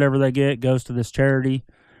or whatever they get goes to this charity.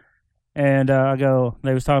 And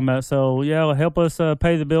they was talking about, so, yeah, help us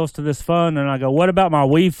pay the bills to this fund. And I go, what about my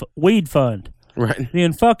weed fund? Right.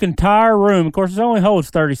 The fucking entire room, of course, it only holds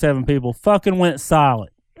 37 people, fucking went silent.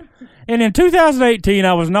 And in 2018,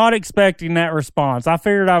 I was not expecting that response. I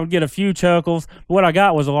figured I would get a few chuckles. But what I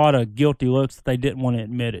got was a lot of guilty looks that they didn't want to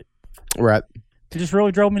admit it. Right. It just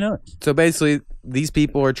really drove me nuts. So basically, these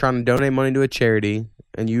people are trying to donate money to a charity,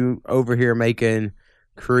 and you over here making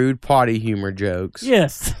crude potty humor jokes.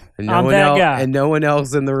 Yes, and I'm that guy. And no one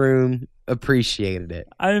else in the room appreciated it.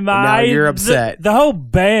 I mean, now you're upset. The whole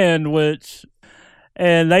band,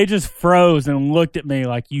 and they just froze and looked at me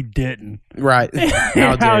like you didn't. Right.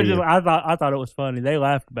 How dare you. I thought it was funny. They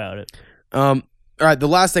laughed about it. All right. The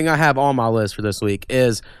last thing I have on my list for this week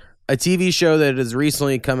is a TV show that has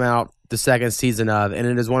recently come out, the second season of, and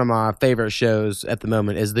it is one of my favorite shows at the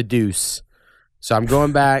moment, is The Deuce. So I'm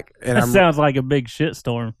going back. And that sounds like a big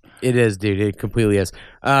shitstorm. It is, dude. It completely is.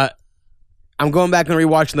 I'm going back and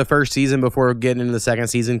rewatching the first season before getting into the second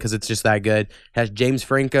season because it's just that good. It has James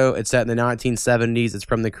Franco. It's set in the 1970s. It's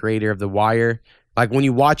from the creator of The Wire. Like, when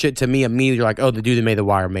you watch it, to me, immediately you're like, oh, the dude that made The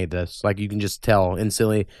Wire made this. Like, you can just tell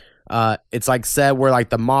instantly. It's like set where,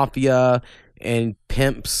 like, the mafia and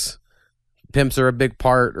pimps are a big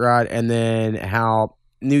part, right? And then how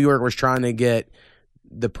New York was trying to get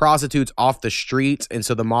the prostitutes off the streets, and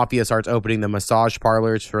so the mafia starts opening the massage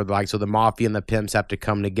parlors for so the mafia and the pimps have to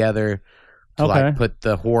come together to like put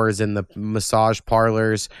the whores in the massage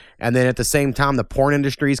parlors. And then at the same time, the porn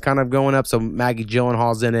industry is kind of going up. So Maggie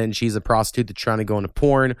Gyllenhaal's in it, and she's a prostitute that's trying to go into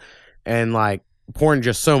porn, and like porn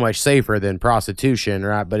just so much safer than prostitution,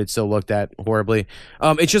 right? But it's still looked at horribly.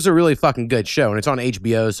 It's just a really fucking good show, and it's on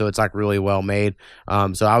HBO, so it's like really well made.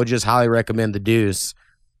 So I would just highly recommend The Deuce.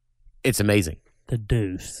 It's amazing. The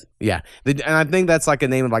Deuce. Yeah. And I think that's like a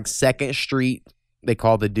name of like 2nd Street. They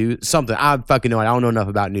call The Deuce something. I fucking know it. I don't know enough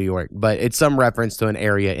about New York, but it's some reference to an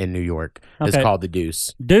area in New York. It's called The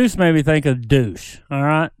Deuce. Deuce made me think of douche. All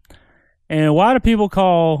right. And why do people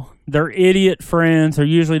call their idiot friends who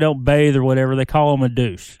usually don't bathe or whatever, they call them a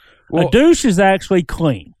douche? Well, a douche is actually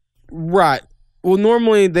clean. Right. Well,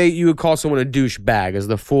 normally you would call someone a douche bag as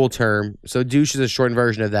the full term. So douche is a shortened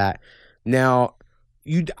version of that. Now,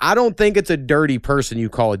 I don't think it's a dirty person you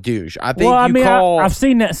call a douche. I think I've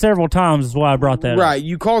seen that several times. Is why I brought that up. Right.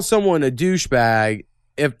 You call someone a douchebag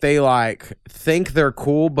if they like think they're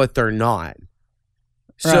cool, but they're not.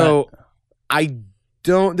 Right. So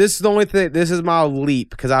this is the only thing, this is my leap,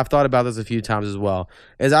 because I've thought about this a few times as well,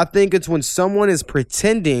 is I think it's when someone is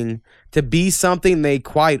pretending to be something they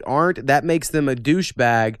quite aren't, that makes them a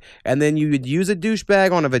douchebag, and then you would use a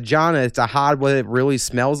douchebag on a vagina to hide what it really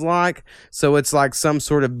smells like, so it's like some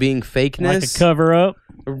sort of being fakeness. Like a cover-up?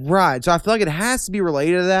 Right, so I feel like it has to be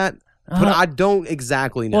related to that, but I don't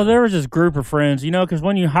exactly know. Well, there was this group of friends, because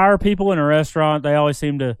when you hire people in a restaurant, they always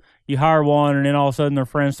seem to, you hire one, and then all of a sudden their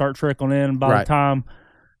friends start trickling in, and by the time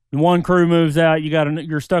one crew moves out,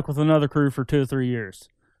 you're stuck with another crew for 2 or 3 years,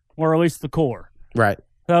 or at least the core. Right.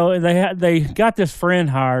 So they got this friend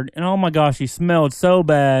hired, and oh my gosh, he smelled so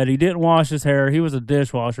bad. He didn't wash his hair. He was a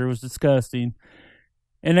dishwasher. It was disgusting.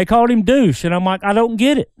 And they called him douche, and I'm like, I don't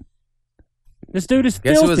get it. This dude is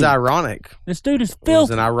filthy. Guess it was ironic. This dude is filthy. It was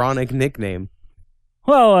an ironic nickname.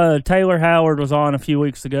 Well, Taylor Howard was on a few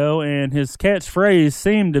weeks ago, and his catchphrase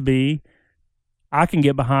seemed to be, I can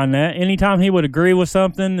get behind that. Anytime he would agree with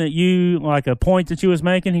something that you, like a point that you was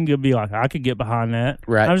making, he could be like, I could get behind that.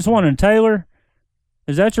 Right. I'm just wondering, Taylor,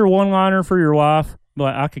 is that your one-liner for your wife?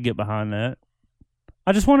 Like, I could get behind that.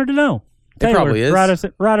 I just wanted to know. Taylor, it probably is.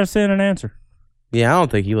 Write us in an answer. Yeah, I don't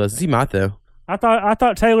think he listens. He might, though. I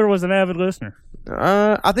thought Taylor was an avid listener.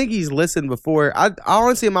 I think he's listened before. I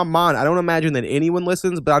honestly, in my mind, I don't imagine that anyone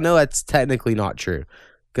listens, but I know that's technically not true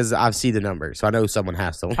because I've seen the numbers, so I know someone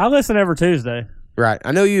has to. I listen every Tuesday. Right.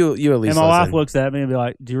 I know you at least listen. And my wife looks at me and be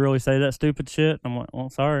like, do you really say that stupid shit? I'm like, well,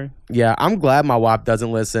 sorry. Yeah, I'm glad my wife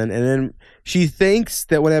doesn't listen. And then she thinks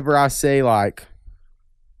that whenever I say, like,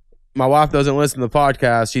 my wife doesn't listen to the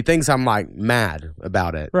podcast, she thinks I'm, like, mad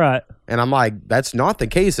about it. Right. And I'm like, that's not the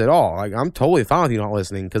case at all. Like, I'm totally fine with you not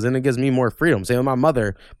listening because then it gives me more freedom. Same with my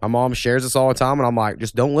mother. My mom shares this all the time, and I'm like,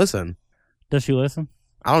 just don't listen. Does she listen?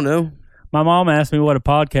 I don't know. My mom asked me what a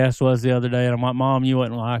podcast was the other day, and I'm like, Mom, you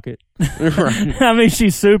wouldn't like it. Right. I mean,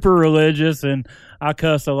 she's super religious, and I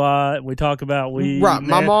cuss a lot. We talk about weed. Right.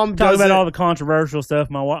 My mom talk about all the controversial stuff.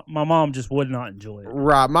 My mom just would not enjoy it.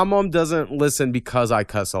 Right. My mom doesn't listen because I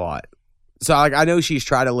cuss a lot. So, like, I know she's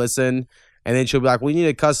tried to listen, and then she'll be like, we need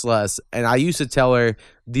to cuss less. And I used to tell her,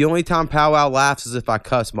 the only time Powwow laughs is if I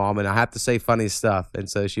cuss, Mom, and I have to say funny stuff. And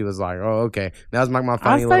so she was like, oh, okay. That was my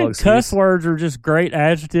funny little excuse. I think cuss words are just great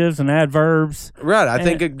adjectives and adverbs. Right. I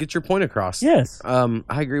think it gets your point across. Yes. I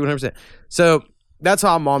agree 100%. So that's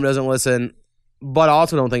how Mom doesn't listen, but I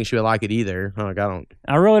also don't think she would like it either. Like,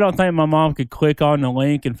 I really don't think my mom could click on the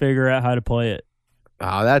link and figure out how to play it.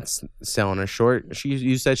 Oh, that's selling her short.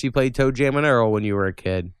 You said she played Toe Jam and Earl when you were a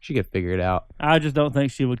kid. She could figure it out. I just don't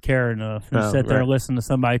think she would care enough to sit there and listen to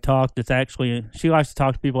somebody talk that's actually... She likes to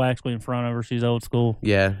talk to people actually in front of her. She's old school.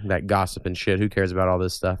 Yeah, that gossip and shit. Who cares about all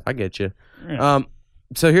this stuff? I get you. Yeah.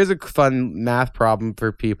 So here's a fun math problem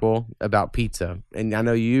for people about pizza. And I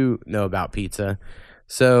know you know about pizza.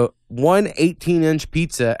 So one 18-inch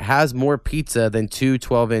pizza has more pizza than two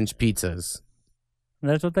 12-inch pizzas.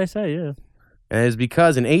 That's what they say, yeah. And it's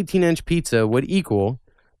because an 18-inch pizza would equal,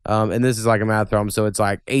 and this is like a math problem, so it's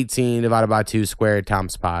like 18 divided by 2 squared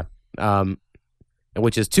times pi,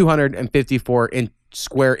 which is 254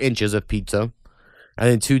 square inches of pizza. And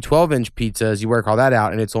then two 12-inch pizzas, you work all that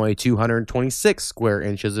out, and it's only 226 square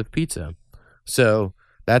inches of pizza. So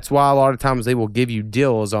that's why a lot of times they will give you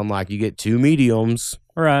deals on, like, you get 2 mediums.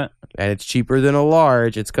 Right. And it's cheaper than a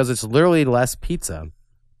large. It's because it's literally less pizza.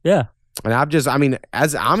 Yeah. And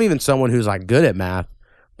as I'm even someone who's like good at math,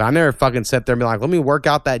 But I never fucking sit there and be like, let me work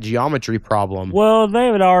out that geometry problem. Well, they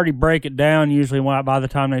would already break it down usually by the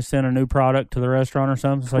time they send a new product to the restaurant or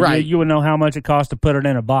something. So Right. you would know how much it costs to put it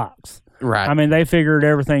in a box. Right. I mean, they figured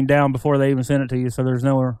everything down before they even sent it to you, so there's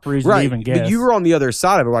no reason to even guess. But you were on the other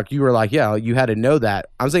side of it. Like, you were like, yeah, you had to know that.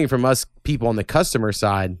 I'm saying from us people on the customer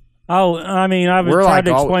side. Oh, I mean, I've tried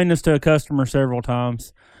to explain this to a customer several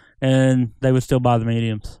times, and they would still buy the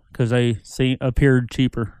mediums because they appeared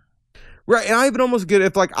cheaper. Right, and I even almost get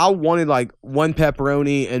if, like, I wanted, like, one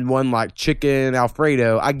pepperoni and one, like, chicken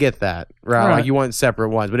Alfredo. I get that, right? Like, you want separate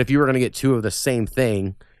ones. But if you were going to get two of the same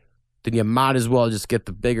thing, then you might as well just get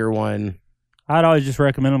the bigger one. I'd always just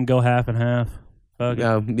recommend them go half and half.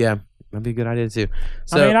 Yeah, that'd be a good idea, too.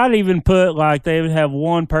 So, I mean, I'd even put, like, they would have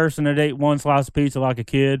one person that ate one slice of pizza like a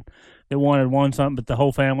kid that wanted one something, but the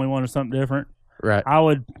whole family wanted something different. Right. I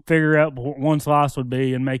would figure out what one slice would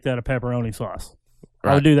be and make that a pepperoni slice.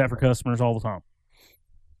 Right. I would do that for customers all the time.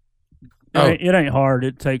 It ain't hard.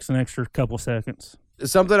 It takes an extra couple seconds.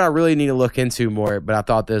 Something I really need to look into more, but I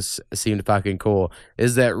thought this seemed fucking cool,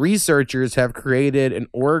 is that researchers have created an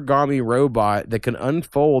origami robot that can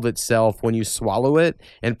unfold itself when you swallow it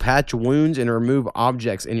and patch wounds and remove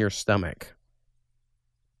objects in your stomach.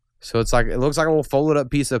 So it looks like a little folded up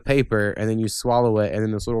piece of paper, and then you swallow it, and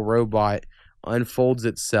then this little robot unfolds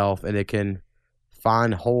itself, and it can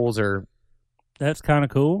find holes or... That's kind of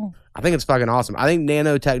cool. I think it's fucking awesome. I think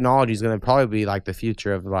nanotechnology is going to probably be like the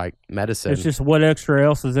future of like medicine. It's just what extra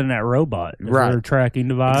else is in that robot? Right. Their tracking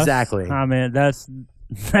device. Exactly. I mean, that's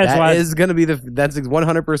that is going to be that's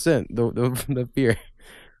 100% the fear.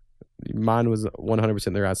 Mine was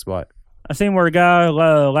 100% the right spot. I seen where a guy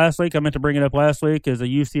last week, I meant to bring it up last week, is a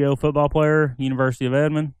UCO football player, University of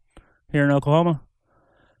Edmond, here in Oklahoma.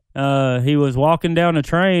 He was walking down the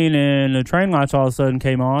train, and the train lights all of a sudden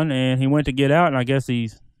came on, and he went to get out, and I guess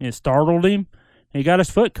it startled him. He got his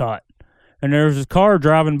foot caught. And there was this car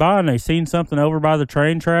driving by, and they seen something over by the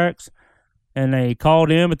train tracks, and they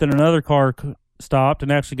called in, but then another car stopped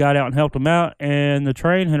and actually got out and helped him out, and the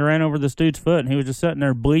train had ran over this dude's foot, and he was just sitting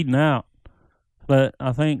there bleeding out. But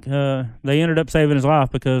I think they ended up saving his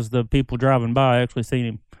life because the people driving by actually seen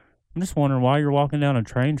him. I'm just wondering why you're walking down a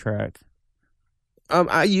train track.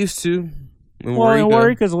 I used to. Well, in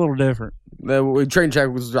Waurika's a little different. The train track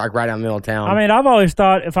was like right down the middle of town. I mean, I've always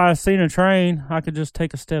thought if I seen a train, I could just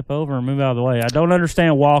take a step over and move out of the way. I don't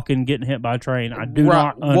understand walking, getting hit by a train. I do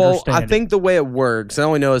not understand. Well, I think the way it works, I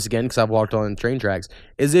only know this again because I've walked on train tracks,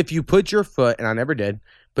 is if you put your foot, and I never did,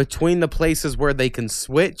 between the places where they can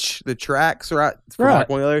switch the tracks, right? Like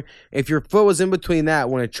one or the other. If your foot was in between that,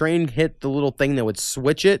 when a train hit the little thing that would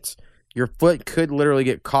switch it, your foot could literally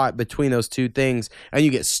get caught between those two things, and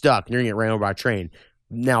you get stuck, and you're going to get ran over by a train.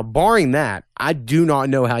 Now, barring that, I do not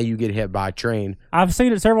know how you get hit by a train. I've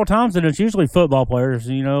seen it several times, and it's usually football players,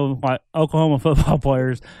 like Oklahoma football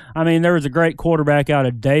players. I mean, there was a great quarterback out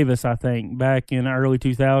of Davis, I think, back in the early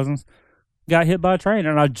 2000s, got hit by a train,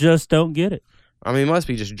 and I just don't get it. I mean, he must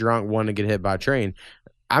be just drunk wanting to get hit by a train.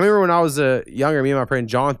 I remember when I was younger, me and my friend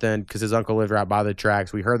Jonathan, because his uncle lived right by the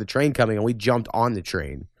tracks, we heard the train coming, and we jumped on the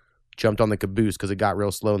train. Jumped on the caboose because it got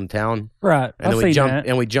real slow in town. Right. And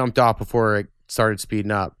then we jumped off before it started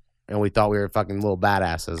speeding up, and we thought we were fucking little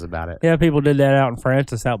badasses about it. Yeah, people did that out in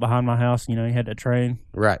Francis, out behind my house. You had that train.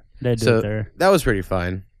 Right. They did it there. That was pretty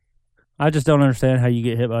fun. I just don't understand how you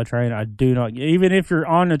get hit by a train. I do not. Even if you're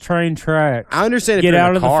on the train track, I understand. Get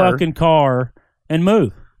out of the fucking car and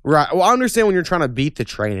move. Right. Well, I understand when you're trying to beat the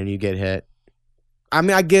train and you get hit. I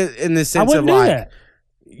mean, I get in the sense of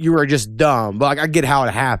you were just dumb, but I get how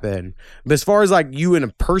it happened. But as far as you in a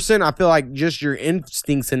person, I feel like just your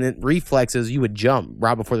instincts and reflexes, you would jump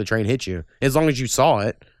right before the train hit you, as long as you saw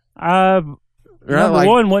it. Number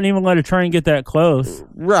one, wouldn't even let a train get that close.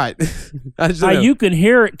 Right. You can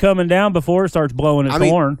hear it coming down before it starts blowing its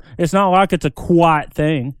horn. It's not like it's a quiet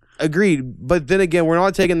thing. Agreed. But then again, we're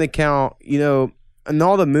not taking into account, in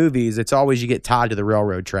all the movies, it's always you get tied to the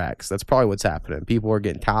railroad tracks. That's probably what's happening. People are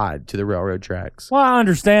getting tied to the railroad tracks. Well, I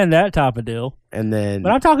understand that type of deal. And then,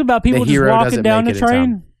 but I'm talking about people just walking down the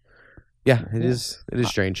train. Yeah, it is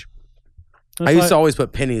strange. I used to always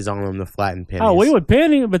put pennies on them to flatten pennies. Oh, we would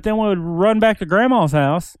penny, but then we would run back to Grandma's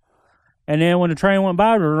house, and then when the train went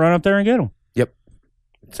by, we'd run up there and get them. Yep,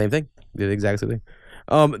 same thing. Did the exact same thing.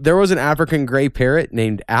 There was an African gray parrot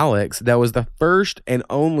named Alex that was the first and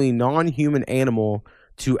only non-human animal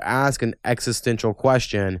to ask an existential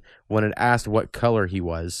question when it asked what color he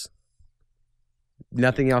was.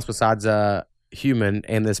 Nothing else besides a human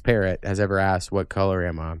and this parrot has ever asked, what color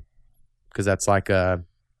am I? Because that's like it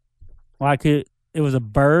was a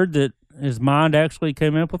bird that his mind actually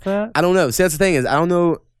came up with that? I don't know. See, that's the thing is, I don't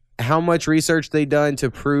know how much research they done to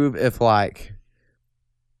prove if like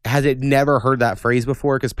has it never heard that phrase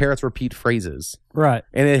before? Because parrots repeat phrases, Right.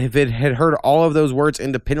 and if it had heard all of those words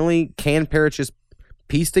independently, can parrots just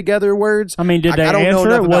piece together words? I mean, did they I don't know answer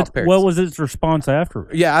enough it? about parrots. What was its response after?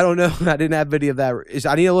 Yeah, I don't know. I didn't have video of that.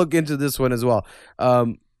 I need to look into this one as well.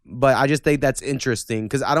 But I just think that's interesting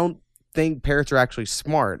because I don't think parrots are actually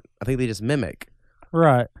smart. I think they just mimic.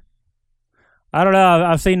 Right. I don't know.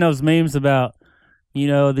 I've seen those memes about,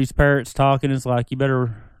 these parrots talking. It's like, you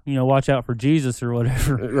better, watch out for Jesus or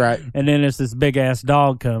whatever. Right. And then it's this big ass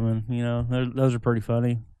dog coming. Those are pretty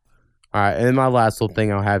funny. All right. And then my last little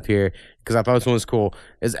thing I'll have here, because I thought this one was cool,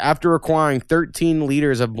 is after requiring 13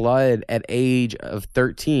 liters of blood at age of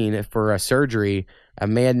 13 for a surgery, a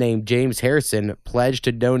man named James Harrison pledged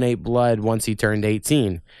to donate blood once he turned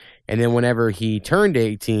 18. And then whenever he turned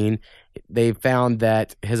 18, they found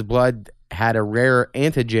that his blood had a rare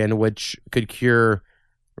antigen which could cure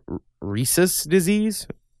rhesus disease,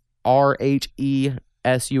 RHESUS.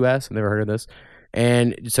 I've never heard of this.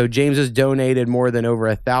 And so James has donated more than over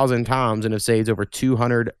 1,000 times and have saved over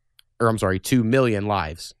 2 million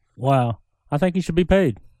lives. Wow. I think he should be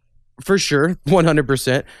paid. For sure,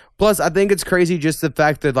 100%. Plus, I think it's crazy just the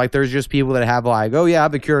fact that like there's just people that have like, oh yeah, I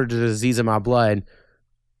have a cure to the disease in my blood.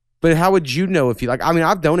 But how would you know if you like? I mean,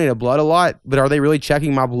 I've donated blood a lot, but are they really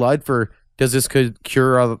checking my blood for does this could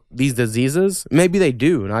cure these diseases? Maybe they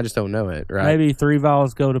do, and I just don't know it. Right? Maybe 3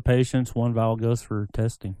 vials go to patients, 1 vial goes for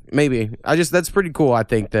testing. Maybe. That's pretty cool. I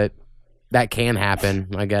think that can happen.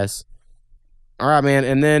 I guess. All right, man.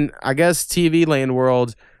 And then I guess TV land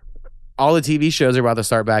world, all the TV shows are about to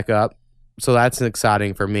start back up, so that's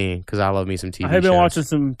exciting for me because I love me some TV. I have been shows. watching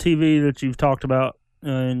some TV that you've talked about,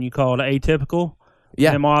 and you call it Atypical.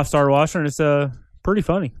 Yeah. And my wife started watching it. It's pretty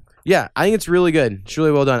funny. Yeah, I think it's really good. It's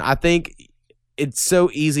really well done. I think it's so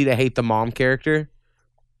easy to hate the mom character.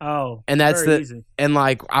 Oh, and that's easy. And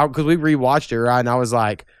like, because we rewatched it, right? And I was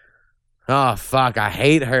like, oh, fuck, I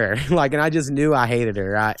hate her. Like, and I just knew I hated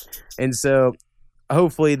her, right? And so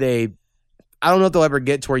hopefully I don't know if they'll ever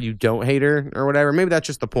get to where you don't hate her or whatever. Maybe that's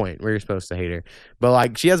just the point where you're supposed to hate her. But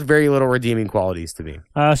like, she has very little redeeming qualities to me.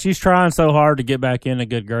 She's trying so hard to get back into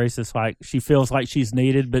good graces. Like, she feels like she's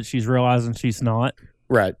needed, but she's realizing she's not.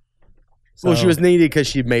 Right. So, well, she was needed because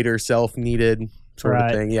she made herself needed, sort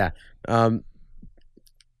of thing. Yeah.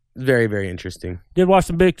 Very, very interesting. Did watch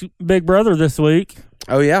some Big Brother this week.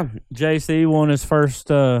 Oh, yeah. JC won his first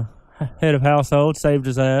head of household, saved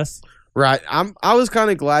his ass. Right. I was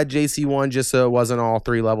kind of glad JC won just so it wasn't all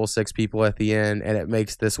 3 level 6 people at the end, and it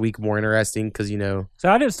makes this week more interesting because, So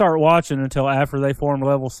I didn't start watching until after they formed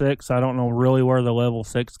level 6. I don't know really where the level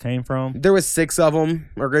 6 came from. There was 6 of them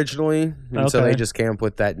originally, and so they just came up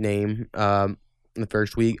with that name in the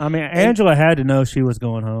first week. I mean, Angela had to know she was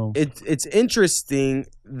going home. It's interesting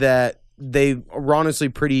that they were honestly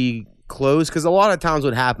pretty close because a lot of times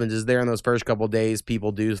what happens is there in those first couple of days,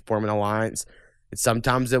 people do form an alliance.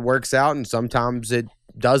 Sometimes it works out and sometimes it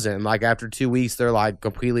doesn't. Like after 2 weeks, they're like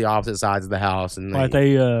completely opposite sides of the house, and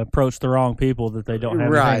they approach the wrong people that they don't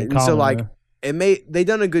have right. anything in common And so like with. they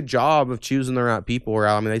done a good job of choosing the right people.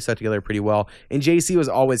 I mean, they stuck together pretty well. And JC was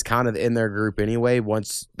always kind of in their group anyway.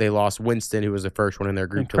 Once they lost Winston, who was the first one in their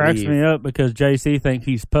group It to cracks leave. me up because JC thinks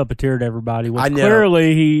he's puppeteered everybody. Which I know.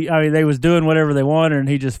 clearly they was doing whatever they wanted, and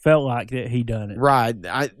he just felt like that he done it. Right.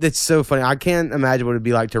 It's so funny. I can't imagine what it'd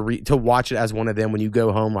be like to watch it as one of them when you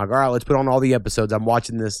go home. Like, all right, let's put on all the episodes. I'm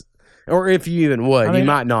watching this. Or if you even would, you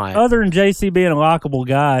might not. Other than JC being a likable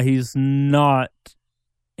guy, he's not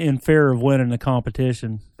in fear of winning the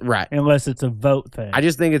competition. Right. Unless it's a vote thing. I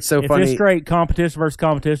just think it's so if funny. It's straight competition versus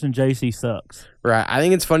competition, JC sucks. Right. I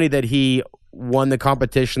think it's funny that he won the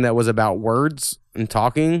competition that was about words and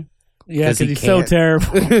talking. Yeah, because he's so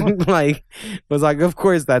terrible. Like, was like, of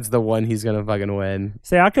course that's the one he's going to fucking win.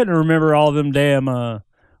 See, I couldn't remember all them damn,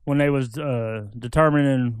 when they was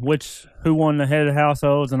determining who won the head of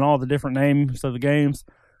households and all the different names of the games.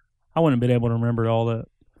 I wouldn't have been able to remember all that.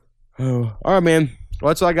 Oh. All right, man. Well,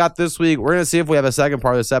 that's what I got this week. We're going to see if we have a second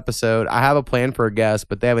part of this episode. I have a plan for a guest,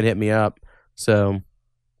 but they haven't hit me up. So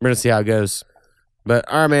we're going to see how it goes. But,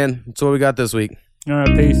 all right, man. That's what we got this week. All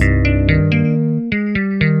right, peace.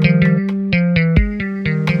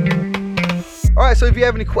 All right, so if you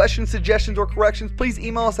have any questions, suggestions, or corrections, please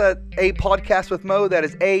email us at apodcastwithmo. That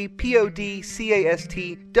is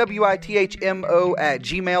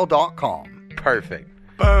apodcastwithmo@gmail.com. Perfect.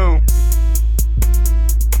 Boom.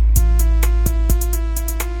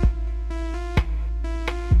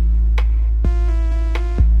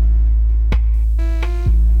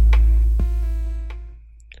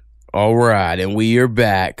 All right, and we are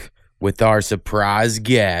back with our surprise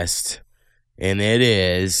guest. And it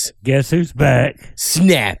is Guess who's back?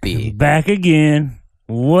 Snappy. Back again.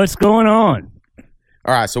 What's going on?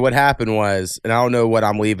 All right, so what happened was, and I don't know what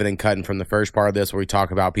I'm leaving and cutting from the first part of this where we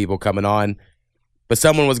talk about people coming on, but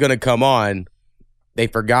someone was going to come on. They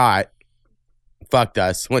forgot, fucked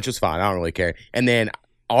us, which was fine. I don't really care. And then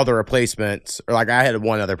all the replacements, or like I had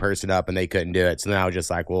one other person up and they couldn't do it. So then I was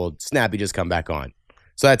just like, well, Snappy, just come back on.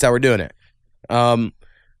 So that's how we're doing it.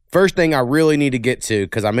 First thing I really need to get to,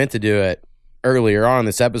 because I meant to do it earlier on in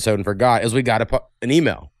this episode and forgot, is we got an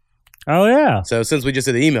email. Oh, yeah. So since we just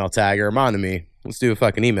did the email tag, it reminded me, let's do a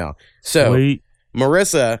fucking email. So Sweet.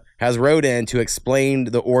 Marissa has wrote in to explain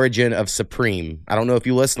the origin of Supreme. I don't know if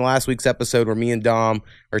you listened to last week's episode where me and Dom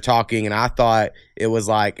are talking, and I thought it was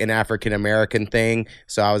like an African-American thing.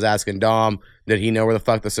 So I was asking Dom, did he know where the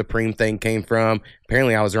fuck the Supreme thing came from?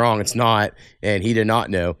 Apparently I was wrong. It's not, and he did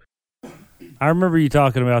not know. I remember you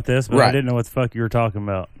talking about this, but Right. I didn't know what the fuck you were talking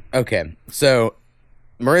about. Okay, so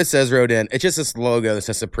Marissa has wrote in, it's just this logo that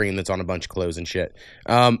says Supreme that's on a bunch of clothes and shit.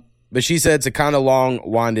 But she said it's a kind of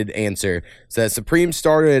long-winded answer. Says Supreme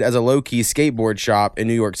started as a low-key skateboard shop in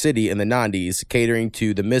New York City in the 90s, catering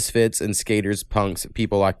to the misfits and skaters, punks,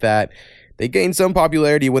 people like that. They gained some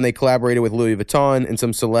popularity when they collaborated with Louis Vuitton, and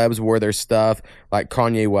some celebs wore their stuff, like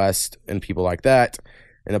Kanye West and people like that.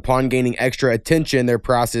 And upon gaining extra attention, their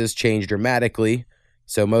prices changed dramatically.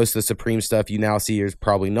 So most of the Supreme stuff you now see is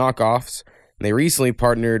probably knockoffs. And they recently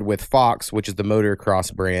partnered with Fox, which is the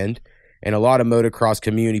motocross brand. And a lot of motocross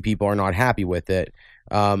community people are not happy with it.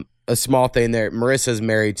 A small thing there, Marissa's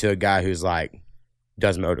married to a guy who's like,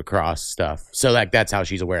 does motocross stuff. So like that's how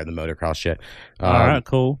she's aware of the motocross shit. All right,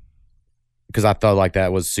 cool. Because I thought like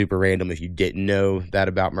that was super random if you didn't know that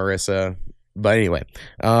about Marissa. But anyway,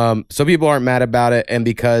 so people aren't mad about it. And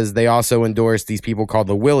because they also endorse these people called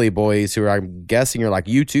the Willy Boys, who I'm guessing are like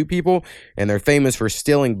YouTube people. And they're famous for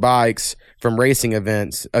stealing bikes from racing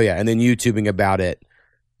events. Oh yeah, and then YouTubing about it.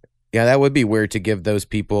 Yeah, that would be weird to give those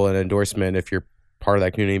people an endorsement if you're part of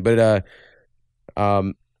that community. But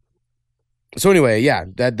so anyway, yeah,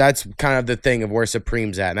 that's kind of the thing of where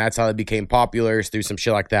Supreme's at, and that's how it became popular, is through some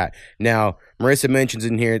shit like that. Now, Marissa mentions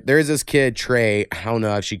in here, there is this kid, Trey. I don't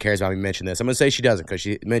know if she cares about me mentioning this. I'm gonna say she doesn't because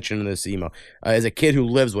she mentioned in this email. Is a kid who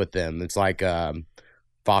lives with them. It's like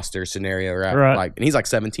foster scenario, right? Like, and he's like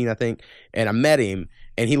 17, I think. And I met him.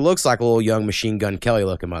 And he looks like a little young Machine Gun Kelly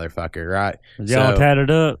looking motherfucker, right? Is y'all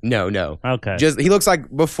tatted up? No. Okay. Just he looks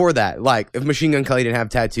like before that, like if Machine Gun Kelly didn't have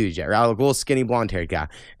tattoos yet, right? Like a little skinny blonde haired guy.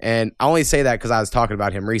 And I only say that because I was talking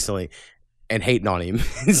about him recently and hating on him.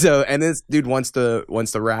 So, and this dude wants to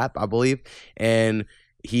rap, I believe. And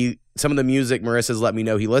some of the music Marissa's let me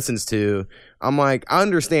know he listens to, I'm like, I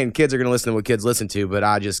understand kids are gonna listen to what kids listen to, but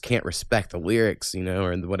I just can't respect the lyrics,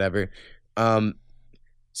 or whatever.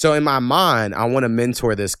 So in my mind, I want to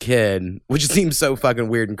mentor this kid, which seems so fucking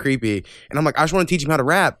weird and creepy. And I'm like, I just want to teach him how to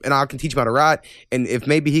rap, and I can teach him how to write. And if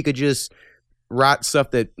maybe he could just write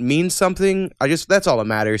stuff that means something, that's all that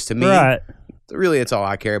matters to me. Right. Really, it's all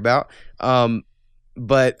I care about.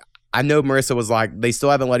 But I know Marissa was like, they still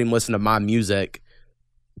haven't let him listen to my music.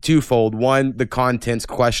 Twofold. One, the content's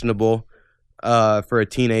questionable for a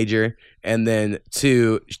teenager. And then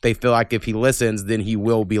two, they feel like if he listens, then he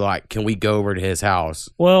will be like, can we go over to his house?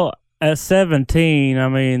 Well, at 17, I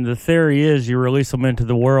mean, the theory is you release them into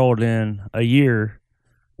the world in a year.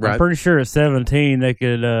 Right. I'm pretty sure at 17 they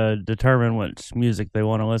could determine which music they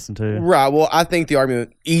want to listen to. Right. Well, I think the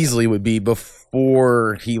argument easily would be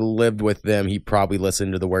before he lived with them, he probably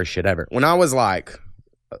listened to the worst shit ever. When I was like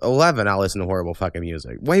 11, I listened to horrible fucking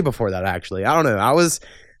music. Way before that, actually. I don't know.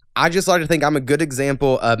 I just like to think I'm a good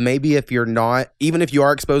example of maybe if you're not, even if you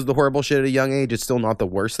are exposed to horrible shit at a young age, it's still not the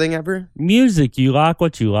worst thing ever. Music, you like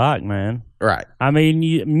what you like, man. Right. I mean,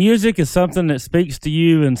 music is something that speaks to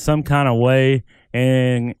you in some kind of way,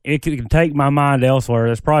 and it can take my mind elsewhere.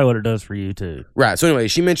 That's probably what it does for you, too. Right. So anyway,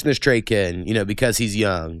 she mentioned this Trey kid, because he's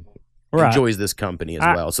young, enjoys this company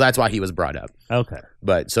as well. So that's why he was brought up. Okay.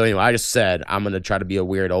 But so anyway, I just said I'm going to try to be a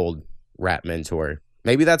weird old rap mentor.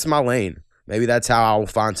 Maybe that's my lane. Maybe that's how I will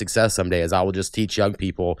find success someday, is I will just teach young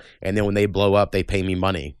people, and then when they blow up, they pay me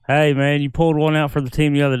money. Hey, man, you pulled one out for the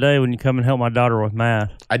team the other day when you come and help my daughter with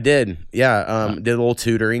math. I did. Yeah, did a little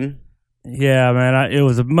tutoring. Yeah, man, it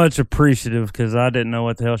was much appreciative because I didn't know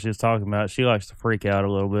what the hell she was talking about. She likes to freak out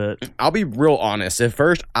a little bit. I'll be real honest. At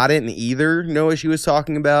first, I didn't either know what she was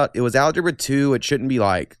talking about. It was Algebra 2. It shouldn't be,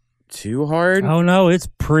 too hard. Oh, no, it's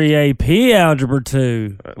pre-AP Algebra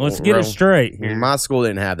 2. Let's get it straight here. My school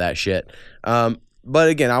didn't have that shit. But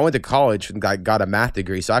again, I went to college and got a math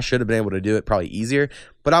degree, so I should have been able to do it probably easier.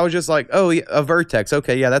 But I was just like, oh, yeah, a vertex.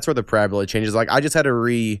 Okay, yeah, that's where the parabola changes. Like, I just had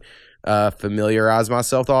to familiarize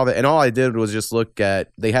myself with all of it. And all I did was just look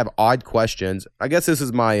at, they have odd questions. I guess this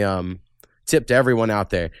is my tip to everyone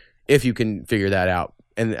out there, if you can figure that out.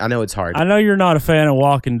 And I know it's hard. I know you're not a fan of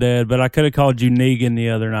Walking Dead, but I could have called you Negan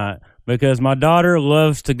the other night because my daughter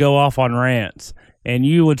loves to go off on rants. And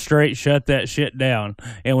you would straight shut that shit down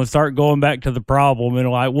and would start going back to the problem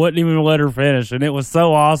and like wouldn't even let her finish. And it was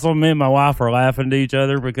so awesome. Me and my wife were laughing to each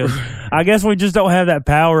other because I guess we just don't have that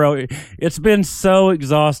power. It's been so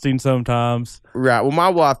exhausting sometimes. Right. Well, my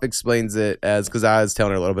wife explains it as, because I was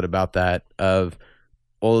telling her a little bit about that, of,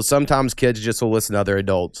 well, sometimes kids just will listen to other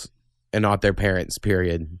adults and not their parents,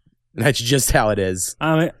 period. And that's just how it is.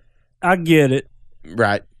 I mean, I get it.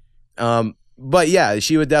 Right. But yeah,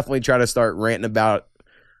 she would definitely try to start ranting about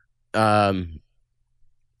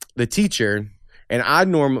the teacher. And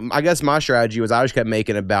I guess my strategy was I just kept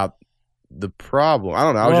making about the problem. I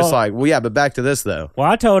don't know. I was just like, well, yeah, but back to this though.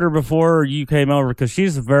 Well, I told her before you came over, because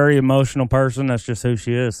she's a very emotional person. That's just who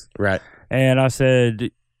she is. Right. And I said,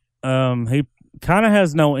 he kind of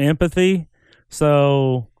has no empathy.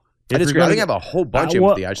 So I disagree. I think I have a whole bunch of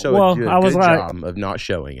empathy. I show a good job of not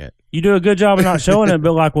showing it. You do a good job of not showing it,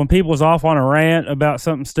 but like when people's off on a rant about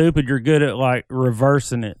something stupid, you're good at like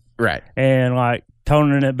reversing it. Right. And like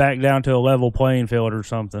toning it back down to a level playing field or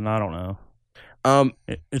something. I don't know.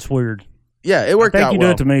 It's weird. Yeah, it worked out well. I think you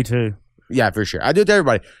do it to me too. Yeah, for sure. I do it to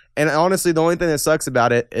everybody. And honestly, the only thing that sucks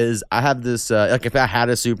about it is I have this, like if I had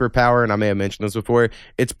a superpower, and I may have mentioned this before,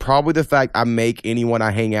 it's probably the fact I make anyone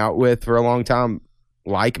I hang out with for a long time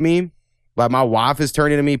like me. Like my wife is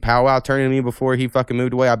turning to me, Powwow turning to me before he fucking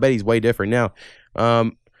moved away. I bet he's way different now.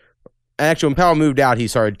 Actually, when Powwow moved out, he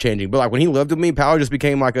started changing. But like when he lived with me, Powwow just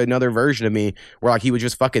became like another version of me, where like he was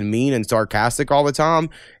just fucking mean and sarcastic all the time.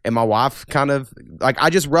 And my wife kind of like, I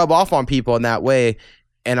just rub off on people in that way,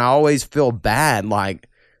 and I always feel bad. Like,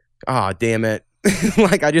 oh damn it,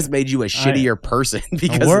 like I just made you a shittier person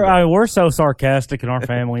because we're so sarcastic in our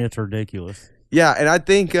family, it's ridiculous. Yeah, and I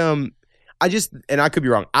think and I could be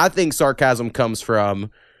wrong. I think sarcasm comes from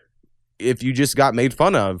if you just got made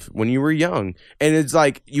fun of when you were young. And it's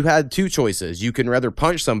like you had two choices. You can rather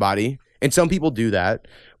punch somebody, and some people do that,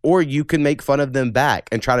 or you can make fun of them back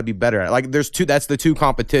and try to be better at it. Like that's the two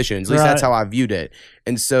competitions. At least that's how I viewed it.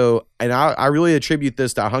 And so, and I really attribute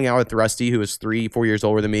this to I hung out with Rusty, who was 3-4 years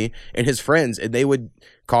older than me, and his friends, and they would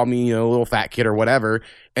call me, a little fat kid or whatever.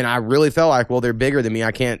 And I really felt like, well, they're bigger than me.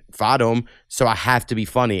 I can't fight them. So I have to be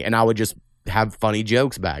funny. And I would just have funny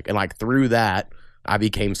jokes back, and like through that I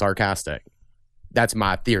became sarcastic. That's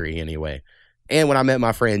my theory anyway. And when I met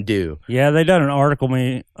my friend they done an article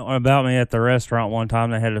about me at the restaurant one time.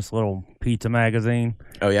 They had this little pizza magazine.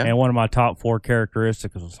 Oh yeah. And one of my top 4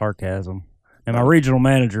 characteristics was sarcasm, and my regional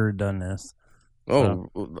manager had done this.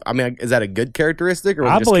 I mean, is that a good characteristic, or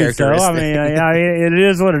was I it just believe so. I mean, it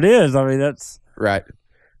is what it is. I mean, that's right.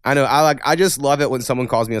 I know. I just love it when someone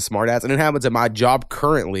calls me a smartass, and it happens at my job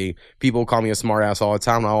currently. People call me a smartass all the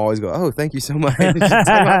time. And I always go, "Oh, thank you so much." It's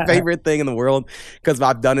my favorite thing in the world because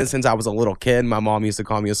I've done it since I was a little kid. My mom used to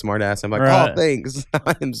call me a smartass. I'm like, "Oh, thanks.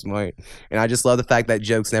 I am smart," and I just love the fact that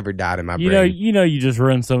jokes never died in my brain. You just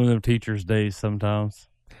ruin some of them teachers' days sometimes.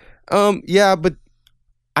 Yeah, but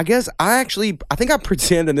I guess I think I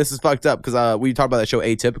pretend, and this is fucked up because we talked about that show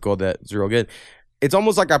Atypical that's real good. It's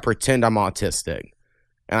almost like I pretend I'm autistic.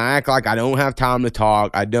 And I act like I don't have time to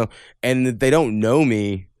talk. And if they don't know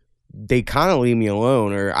me, they kind of leave me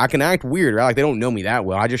alone. Or I can act weird, right? Like they don't know me that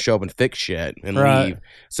well. I just show up and fix shit and leave.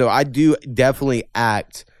 So I do definitely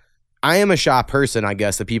act. I am a shy person, I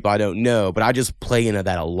guess, to people I don't know, but I just play into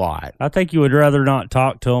that a lot. I think you would rather not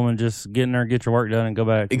talk to them and just get in there, get your work done, and go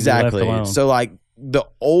back. Exactly. So like the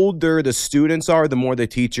older the students are, the more the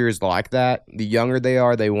teachers like that. The younger they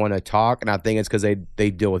are, they want to talk, and I think it's because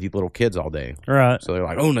they deal with these little kids all day. Right. So they're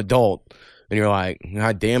like, "Oh, an adult," and you're like,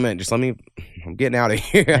 "God damn it, just I'm getting out of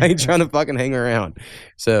here. I ain't trying to fucking hang around."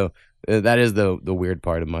 So that is the weird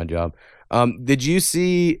part of my job. Did you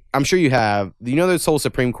see? I'm sure you have. This whole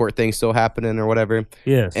Supreme Court thing still happening or whatever.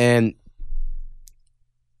 Yes. And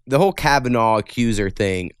the whole Kavanaugh accuser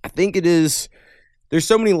thing, I think it is. There's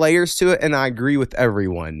so many layers to it, and I agree with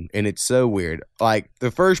everyone, and it's so weird. Like, the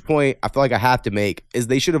first point I feel like I have to make is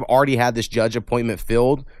they should have already had this judge appointment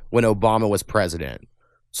filled when Obama was president.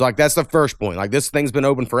 So, like, that's the first point. Like, this thing's been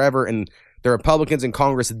open forever, and the Republicans in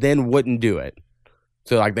Congress then wouldn't do it.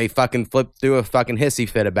 So, like, they fucking flipped through a fucking hissy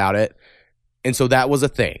fit about it, and so that was a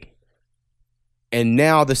thing. And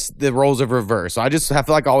now the roles have reversed. So I feel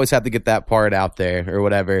like I always have to get that part out there or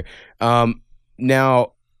whatever.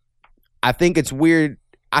 Now, I think it's weird.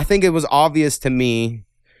 I think it was obvious to me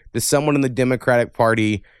that someone in the Democratic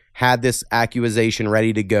Party had this accusation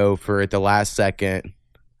ready to go for at the last second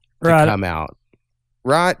to come out.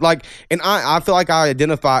 Right? Like, and I feel like I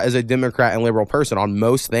identify as a Democrat and liberal person on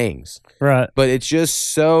most things. Right. But it's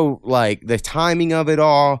just so, like, the timing of it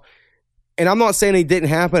all. And I'm not saying it didn't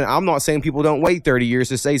happen. I'm not saying people don't wait 30 years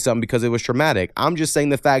to say something because it was traumatic. I'm just saying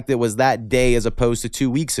the fact that it was that day as opposed to 2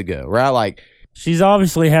 weeks ago, right? Like, she's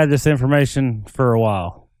obviously had this information for a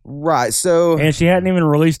while. Right. So, and she hadn't even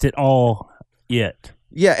released it all yet.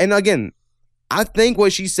 Yeah. And again, I think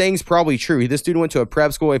what she's saying is probably true. This dude went to a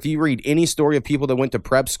prep school. If you read any story of people that went to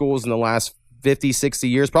prep schools in the last 50, 60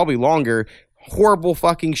 years, probably longer, horrible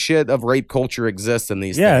fucking shit of rape culture exists in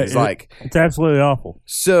these things. It's absolutely awful.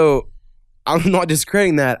 So I'm not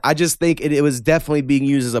discrediting that. I just think it was definitely being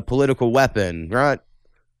used as a political weapon, right?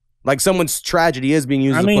 Like someone's tragedy is being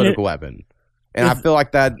used as a political weapon. And I feel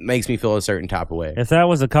like that makes me feel a certain type of way. If that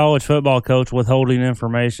was a college football coach withholding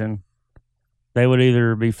information, they would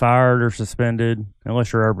either be fired or suspended,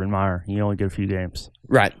 unless you're Urban Meyer. You only get a few games.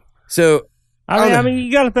 Right. So, I mean, you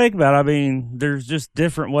got to think about it. I mean, there's just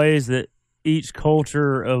different ways that each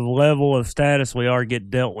culture of level of status we are get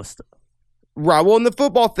dealt with stuff. Right. Well, in the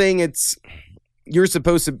football thing, you're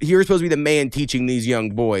supposed to be the man teaching these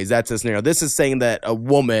young boys. That's the scenario. This is saying that a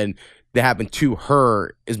woman that happened to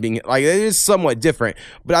her is being like, it is somewhat different.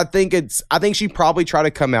 But I think she probably tried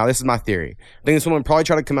to come out. This is my theory. I think this woman probably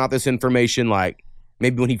tried to come out this information like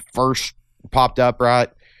maybe when he first popped up, right?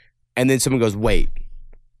 And then someone goes, wait.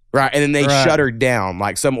 Right. And then they shut her down,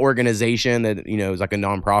 like some organization that, is like a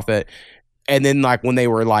nonprofit. And then like when they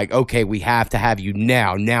were like, okay, we have to have you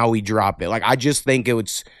now we drop it. Like, I just think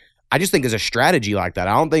it's a strategy like that.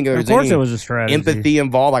 I don't think there's any it was a strategy. Empathy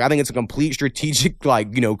involved. Like, I think it's a complete strategic, like,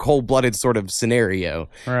 cold-blooded sort of scenario.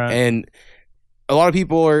 Right. And a lot of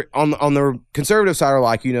people are on the conservative side are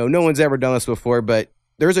like, no one's ever done this before, but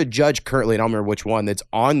there's a judge currently, and I don't remember which one, that's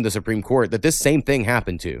on the Supreme Court that this same thing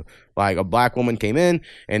happened to. Like, a black woman came in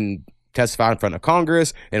and testified in front of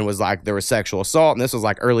Congress and was like, there was sexual assault, and this was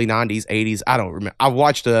like early 90s, 80s. I don't remember. I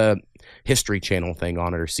watched a History Channel thing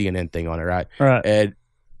on it or CNN thing on it, right? Right. And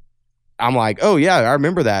I'm like, oh, yeah, I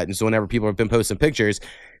remember that. And so whenever people have been posting pictures,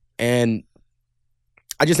 and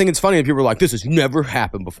I just think it's funny that people are like, this has never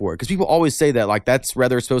happened before. Because people always say that, like, that's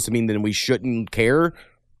rather supposed to mean that we shouldn't care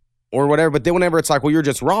or whatever. But then whenever it's like, well, you're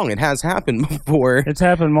just wrong. It has happened before. It's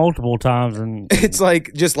happened multiple times. And it's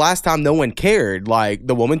like, just last time no one cared. Like,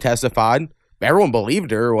 the woman testified. Everyone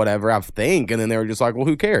believed her or whatever, I think. And then they were just like, well,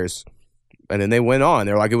 who cares? And then they went on.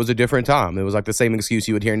 They're like, it was a different time. It was like the same excuse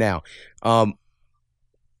you would hear now.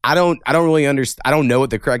 I don't really understand. I don't know what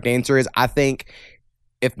the correct answer is. I think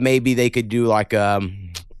if maybe they could do like, I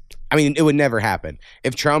mean, it would never happen.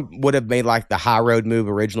 If Trump would have made like the high road move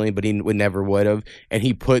originally, but he would have, and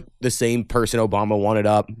he put the same person Obama wanted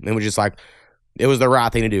up and was just like, it was the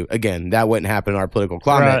right thing to do. Again, that wouldn't happen in our political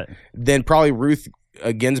climate. Right. Then probably Ruth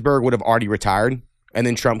Ginsburg would have already retired, and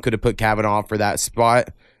then Trump could have put Kavanaugh for that spot,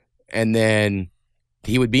 and then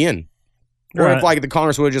he would be in. Or if like the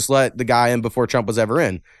Congress would have just let the guy in before Trump was ever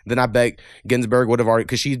in, then I bet Ginsburg would have already,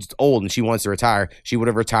 because she's old and she wants to retire, she would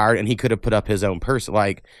have retired and he could have put up his own person.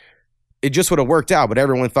 Like, it just would have worked out, but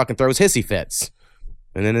everyone fucking throws hissy fits.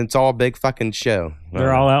 And then it's all a big fucking show.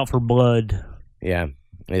 They're all out for blood. Yeah,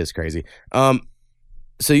 it is crazy.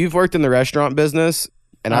 So you've worked in the restaurant business,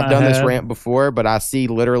 and I've done this rant before, but I see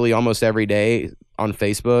literally almost every day on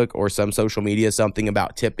Facebook or some social media something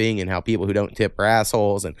about tipping and how people who don't tip are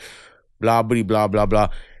assholes and blah, blah, blah, blah, blah.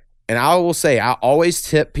 And I will say, I always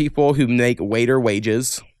tip people who make waiter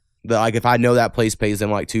wages. Like, if I know that place pays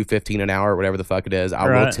them like $2.15 an hour or whatever the fuck it is, I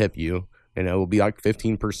will tip you. And it will be like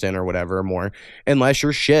 15% or whatever or more, unless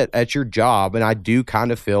you're shit at your job. And I do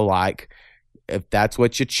kind of feel like if that's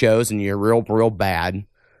what you chose and you're real, real bad,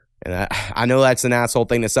 and I know that's an asshole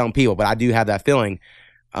thing to some people, but I do have that feeling.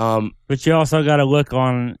 But you also got to look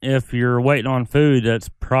on, if you're waiting on food, that's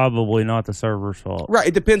probably not the server's fault. Right.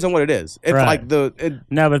 It depends on what it is. If like no,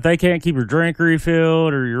 but if they can't keep your drink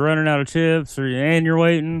refilled, or you're running out of chips, and you're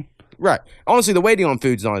waiting. Right. Honestly, the waiting on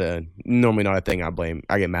food's normally not a thing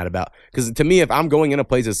I get mad about. Because to me, if I'm going in a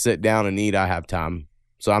place to sit down and eat, I have time.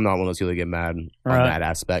 So I'm not one of those people that get mad on that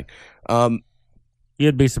aspect.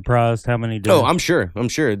 You'd be surprised how many do. Oh, I'm sure.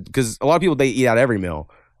 Because a lot of people, they eat out every meal.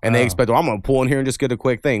 And they expect, I'm going to pull in here and just get a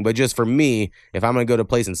quick thing. But just for me, if I'm going to go to a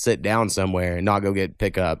place and sit down somewhere and not go get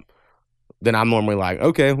pick up, then I'm normally like,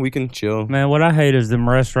 okay, we can chill. Man, what I hate is them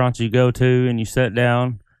restaurants you go to and you sit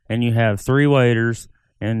down and you have 3 waiters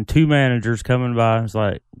and 2 managers coming by. It's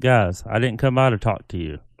like, guys, I didn't come by to talk to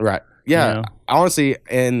you. Right. Yeah. Honestly,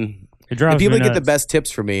 and it drives the people me that get nuts. the best tips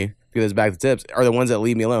for me goes back to tips, are the ones that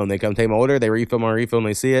leave me alone. They come take my order, they refill my refill, and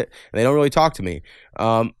they see it, and they don't really talk to me.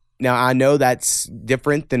 Now, I know that's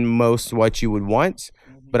different than most what you would want,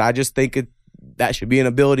 but I just think that should be an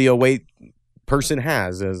ability a wait person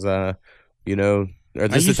has, as or this is the type of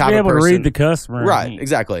person. You should be able to read the customer. Right,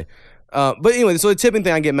 exactly. But anyway, so the tipping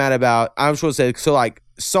thing I get mad about, I was supposed to say, so like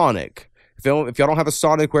Sonic. If y'all don't have a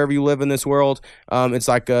Sonic wherever you live in this world, it's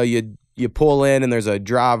like you pull in and there's a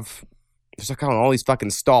drive. There's like all these fucking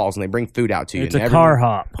stalls and they bring food out to you. It's a car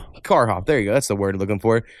hop. Car hop. There you go. That's the word I'm looking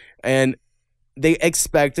for. And they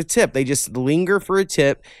expect a tip. They just linger for a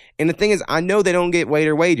tip. And the thing is, I know they don't get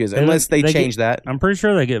waiter wages unless they change that. I'm pretty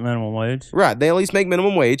sure they get minimum wage. Right. They at least make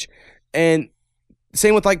minimum wage. And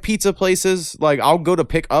same with like pizza places. Like I'll go to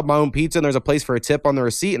pick up my own pizza and there's a place for a tip on the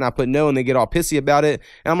receipt and I put no and they get all pissy about it.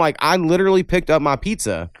 And I'm like, I literally picked up my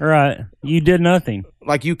pizza. Right. You did nothing.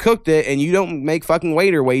 Like you cooked it and you don't make fucking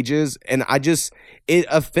waiter wages. And it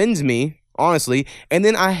offends me, honestly. And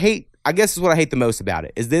then I guess is what I hate the most about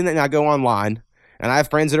it is then I go online and I have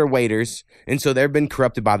friends that are waiters. And so they've been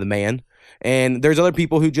corrupted by the man. And there's other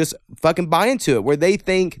people who just fucking buy into it where they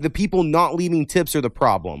think the people not leaving tips are the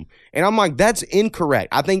problem. And I'm like, that's incorrect.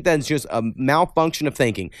 I think that's just a malfunction of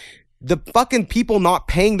thinking. The fucking people not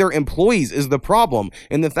paying their employees is the problem.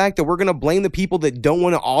 And the fact that we're going to blame the people that don't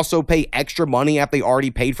want to also pay extra money after they already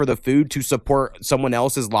paid for the food to support someone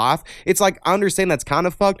else's life. It's like, I understand that's kind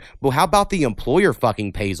of fucked, but how about the employer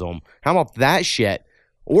fucking pays them? How about that shit?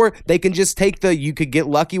 Or they can just take you could get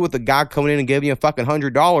lucky with the guy coming in and giving you a fucking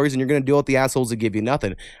 $100 and you're going to deal with the assholes that give you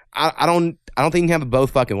nothing. I don't think you can have it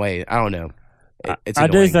both fucking ways. I don't know. It's I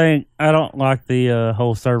do think I don't like the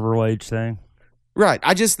whole server wage thing. Right.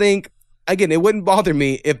 I just think, again, it wouldn't bother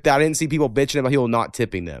me if I didn't see people bitching about people not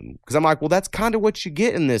tipping them. Because I'm like, well, that's kind of what you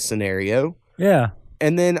get in this scenario. Yeah.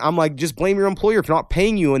 And then I'm like, just blame your employer for not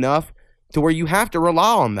paying you enough to where you have to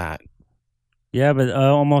rely on that. Yeah, but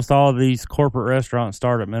almost all of these corporate restaurants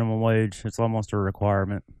start at minimum wage. It's almost a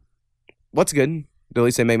requirement. What's good? At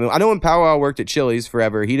least they make minimum. I know when Powell worked at Chili's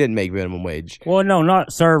forever, he didn't make minimum wage. Well, no,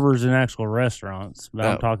 not servers in actual restaurants. But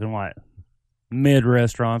I'm talking like mid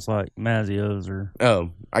restaurants like Mazzio's or.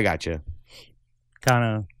 Oh, I got you. Kind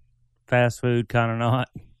of fast food, kind of not.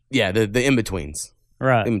 Yeah, the in betweens.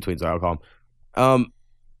 Right. In betweens, I'll call them.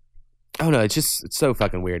 Oh no, it's so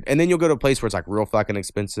fucking weird. And then you'll go to a place where it's like real fucking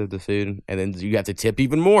expensive, the food, and then you have to tip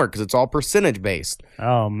even more because it's all percentage based.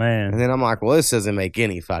 Oh man. And then I'm like, well, this doesn't make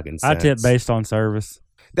any fucking sense. I tip based on service.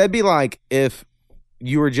 That'd be like if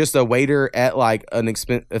you were just a waiter at like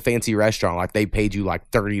a fancy restaurant, like they paid you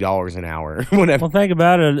like $30 an hour or whatever. Well, think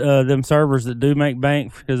about it. Them servers that do make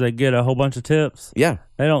bank because they get a whole bunch of tips. Yeah.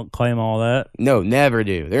 They don't claim all that. No, never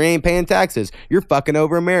do. They ain't paying taxes. You're fucking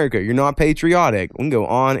over America. You're not patriotic. We can go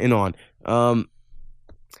on and on. Have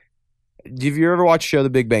you ever watched the show The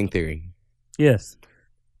Big Bang Theory? Yes.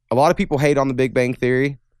 A lot of people hate on The Big Bang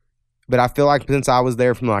Theory, but I feel like since I was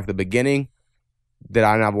there from like the beginning,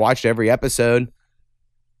 I've watched every episode,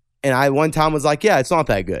 and I one time was like, yeah, it's not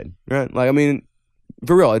that good, right? Like, I mean,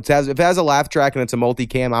 for real, if it has a laugh track and it's a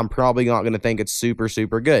multicam, I'm probably not going to think it's super,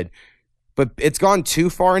 super good. But it's gone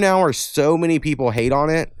too far now where so many people hate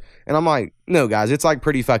on it, and I'm like, no, guys, it's like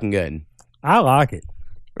pretty fucking good. I like it.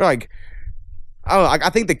 Like, I don't know, I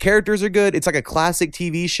think the characters are good. It's like a classic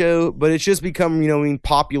TV show, but it's just become,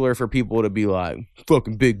 popular for people to be like,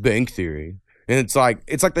 fucking Big Bang Theory. And it's like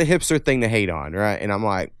the hipster thing to hate on, right? And I'm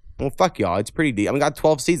like, well, fuck y'all. It's pretty deep. I mean, got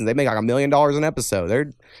 12 seasons. They make like $1 million an episode.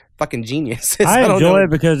 They're fucking geniuses. I enjoy it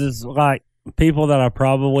because it's like people that I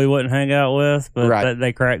probably wouldn't hang out with, but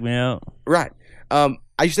they crack me up. Right. I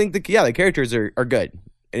just think the characters are good.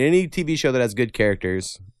 And any TV show that has good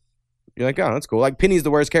characters, you're like, oh, that's cool. Like Penny's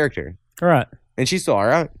the worst character. Right. And she's still all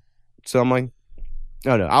right. So I'm like,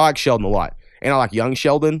 oh no, I like Sheldon a lot. And I like young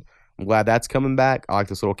Sheldon. I'm glad that's coming back. I like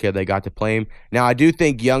this little kid they got to play him. Now, I do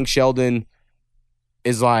think young Sheldon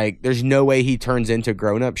is like, there's no way he turns into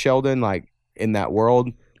grown-up Sheldon, like, in that world.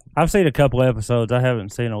 I've seen a couple episodes. I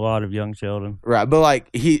haven't seen a lot of young Sheldon. Right, but like,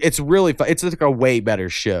 it's really fun. It's like a way better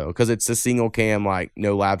show because it's a single cam, like,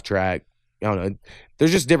 no laugh track. I don't know.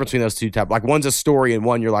 There's just a difference between those two types. Like, one's a story and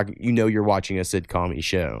one you're like, you're watching a sitcom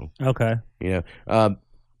show. Okay.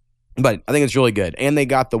 But I think it's really good. And they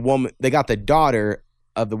got the daughter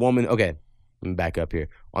of the woman. Okay, let me back up here.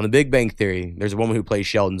 On The Big Bang Theory, there's a woman who plays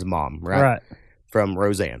Sheldon's mom, right? Right. From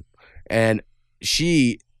Roseanne. And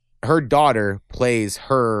her daughter plays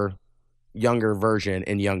her younger version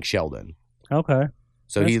in Young Sheldon. Okay.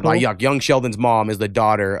 So he's cool. Like, Young Sheldon's mom is the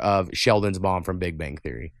daughter of Sheldon's mom from Big Bang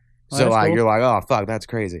Theory. So like cool. You're like, oh fuck, that's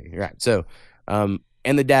crazy, right? So, and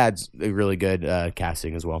the dad's a really good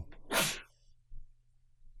casting as well.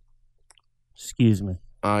 Excuse me.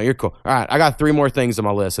 You're cool. All right, I got 3 more things on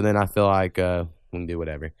my list, and then I feel like we can do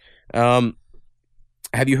whatever.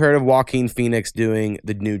 Have you heard of Joaquin Phoenix doing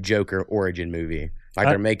the new Joker origin movie? Like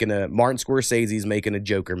they're making Martin Scorsese's making a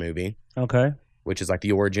Joker movie. Okay. Which is like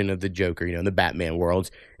the origin of the Joker, in the Batman world.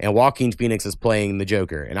 And Joaquin Phoenix is playing the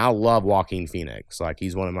Joker. And I love Joaquin Phoenix. Like,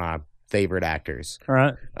 he's one of my favorite actors. All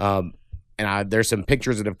right. And there's some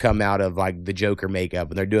pictures that have come out of, like, the Joker makeup.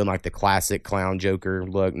 And they're doing, like, the classic clown Joker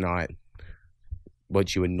look, not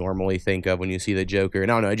what you would normally think of when you see the Joker.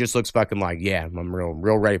 And I don't know, it just looks fucking like, yeah, I'm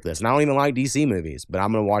real ready for this. And I don't even like DC movies, but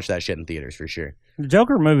I'm going to watch that shit in theaters for sure. The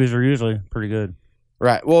Joker movies are usually pretty good.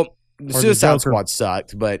 Right. Well, Suicide Squad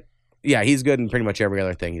sucked, but yeah, he's good in pretty much every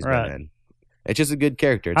other thing he's been in. It's just a good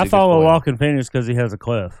character. I follow Joaquin Phoenix because he has a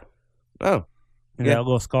cleft. Oh. He got a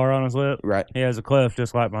little scar on his lip. Right. He has a cleft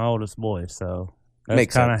just like my oldest boy, so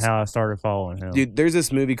that's kind of how I started following him. Dude, there's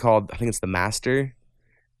this movie called, I think it's The Master,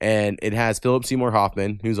 and it has Philip Seymour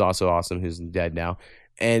Hoffman, who's also awesome, who's dead now.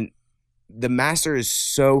 And The Master is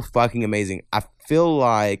so fucking amazing. I feel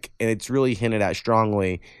like, and it's really hinted at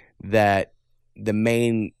strongly, that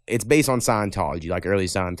it's based on Scientology, like early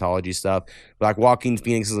Scientology stuff. But like Joaquin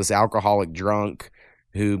Phoenix is this alcoholic drunk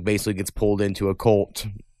who basically gets pulled into a cult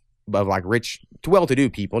of like rich, well-to-do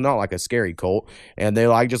people, not like a scary cult. And they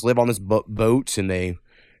like just live on this boat and they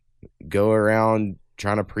go around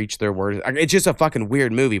trying to preach their words. It's just a fucking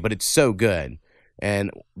weird movie, but it's so good.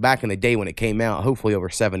 And back in the day when it came out, hopefully over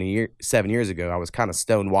 7 years ago, I was kind of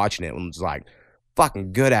stoned watching it and was like,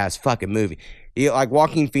 fucking good ass fucking movie. Like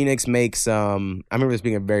Joaquin Phoenix makes I remember this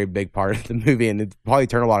being a very big part of the movie, and it probably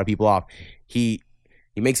turned a lot of people off. He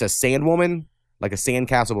makes a sand woman, like a sand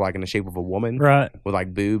castle, like in the shape of a woman, right, with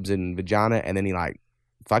like boobs and vagina, and then he like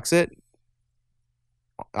fucks it.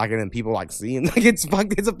 Like, and then people like see him. Like it's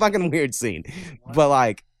a fucking weird scene, but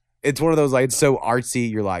like it's one of those like it's so artsy.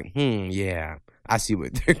 You're like, yeah, I see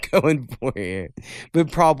what they're going for here.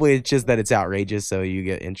 But probably it's just that it's outrageous, so you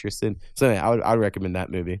get interested. So yeah, I would recommend that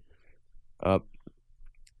movie.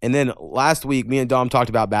 And then last week, me and Dom talked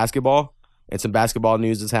about basketball, and some basketball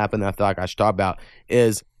news has happened that I feel like I should talk about.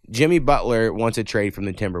 Is Jimmy Butler wants a trade from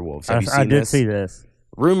the Timberwolves? Have you seen this? I did see this.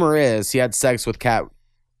 Rumor is he had sex with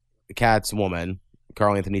Cat's woman,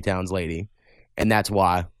 Karl Anthony Towns' lady, and that's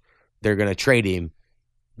why they're going to trade him,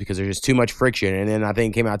 because there's just too much friction. And then I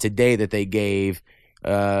think it came out today that they gave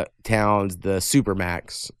Towns the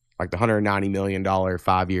Supermax, like the $190 million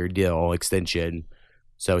 5-year deal extension.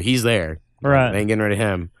 So he's there. Right. They ain't getting rid of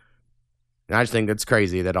him. And I just think it's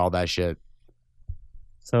crazy that all that shit.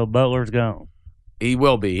 So Butler's gone. He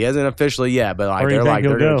will be. He hasn't officially yet, but like they're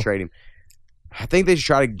going to trade him. I think they should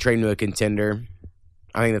try to trade him to a contender.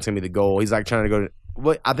 I think that's going to be the goal. He's like trying to go to.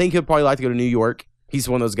 Well, I think he'll probably like to go to New York. He's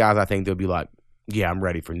one of those guys I think they'll be like, yeah, I'm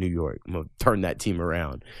ready for New York. I'm going to turn that team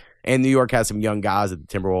around. And New York has some young guys that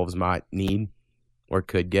the Timberwolves might need or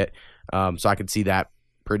could get. So I could see that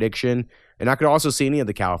prediction. And I could also see any of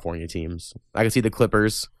the California teams. I could see the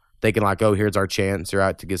Clippers thinking like, oh, here's our chance. They're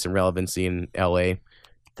out to get some relevancy in L.A.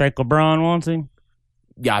 Think LeBron wants him?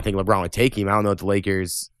 Yeah, I think LeBron would take him. I don't know what the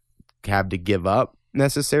Lakers have to give up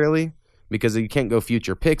necessarily, because you can't go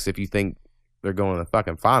future picks if you think they're going to the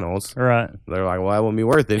fucking finals. Right. They're like, well, that won't be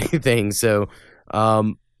worth anything. So, I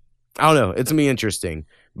don't know. It's going to be interesting.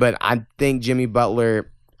 But I think Jimmy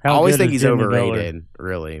Butler, I always think he's overrated,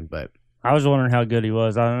 really. But I was wondering how good he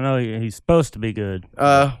was. I don't know. He's supposed to be good.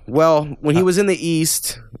 Well, when he was in the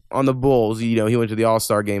East on the Bulls, he went to the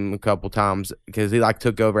All-Star game a couple times because he like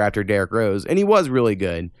took over after Derrick Rose, and he was really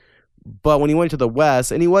good. But when he went to the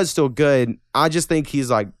West, and he was still good, I just think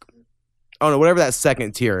he's like, I don't know, whatever that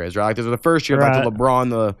second tier is, right? Like there's the first tier, like the LeBron,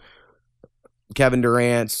 the Kevin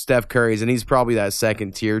Durant, Steph Curry's, and he's probably that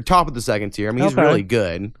second tier, top of the second tier. I mean, he's really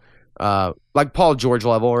good. Like Paul George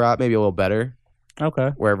level, right? Maybe a little better. Okay.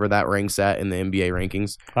 Wherever that ranks at in the NBA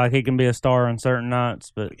rankings. Like he can be a star on certain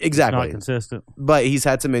nights, but exactly not consistent. But he's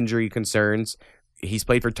had some injury concerns. He's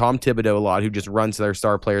played for Tom Thibodeau a lot, who just runs their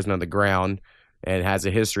star players into the ground and has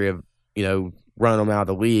a history of, running them out of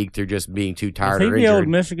the league through just being too tired or injured. Is he the old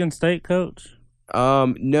Michigan State coach?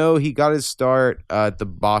 No, he got his start at the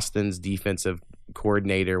Boston's defensive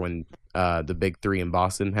coordinator when the Big Three in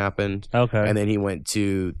Boston happened. Okay. And then he went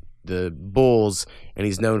to the Bulls, and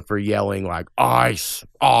he's known for yelling like ice,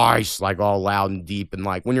 ice, like all loud and deep. And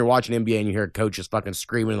like when you're watching NBA and you hear a coach just fucking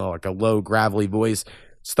screaming in like a low gravelly voice,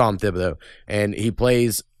 it's Tom Thibodeau. And he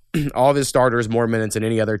plays all of his starters more minutes than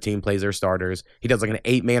any other team plays their starters. He does like an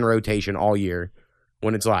 8-man rotation all year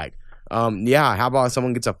when it's like, how about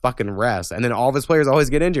someone gets a fucking rest? And then all of his players always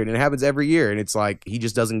get injured, and it happens every year. And it's like he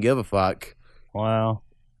just doesn't give a fuck. Wow.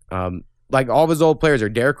 Like all of his old players are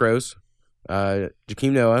Derrick Rose,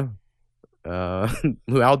 Jakeem Noah,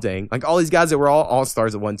 Luol Deng, like all these guys that were all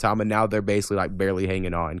stars at one time, and now they're basically like barely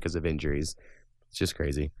hanging on because of injuries. It's just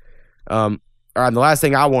crazy. All right, the last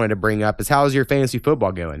thing I wanted to bring up is how's your fantasy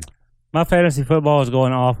football going? My fantasy football is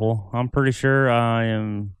going awful. I'm pretty sure I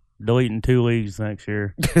am deleting 2 leagues next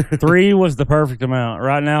year. 3 was the perfect amount.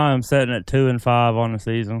 Right now, I'm sitting at 2-5 on the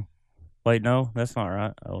season. Wait, no, that's not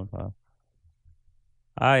right. 0-5.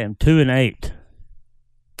 I am 2-8.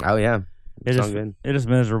 Oh yeah, It is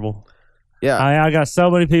miserable. Yeah, I got so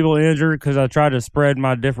many people injured because I tried to spread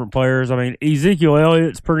my different players. I mean, Ezekiel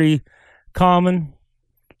Elliott's pretty common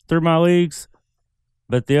through my leagues,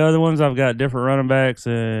 but the other ones I've got different running backs,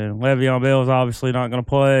 and Le'Veon Bell is obviously not going to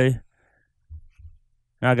play.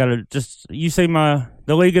 And I got to you see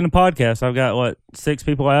the league in the podcast. I've got 6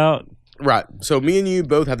 people out. right. So me and you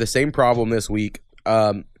both have the same problem this week.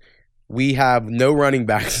 We have no running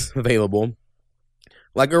backs available.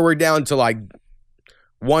 Or we're down to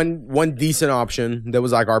one decent option that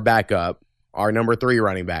was like our backup, our number 3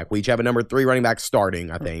 running back. We each have a number 3 running back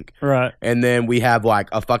starting, I think. Right. And then we have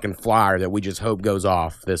a fucking flyer that we just hope goes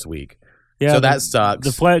off this week. Yeah. So that sucks.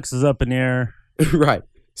 The flex is up in the air. Right.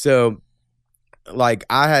 So I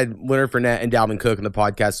had Leonard Fournette and Dalvin Cook in the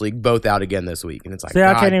podcast league, both out again this week. And it's like, see,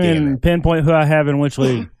 I can't even pinpoint who I have in which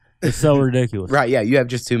league. It's so ridiculous. Right. Yeah. You have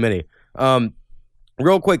just too many.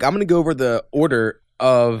 Real quick, I'm going to go over the order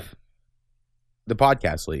of the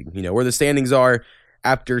podcast league, where the standings are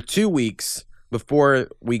after 2 weeks before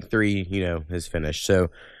week 3, is finished. So,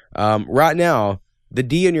 right now, the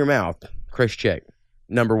D in your mouth, Chris Chick,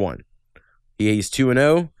 number 1. He's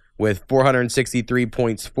 2-0 with 463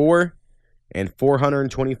 points for and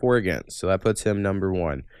 424 against. So that puts him number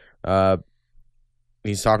 1.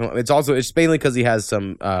 It's mainly because he has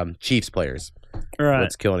some Chiefs players. Right.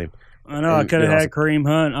 That's killing him. I know. I could have had Kareem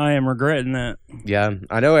Hunt. I am regretting that. Yeah,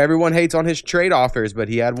 I know everyone hates on his trade offers, but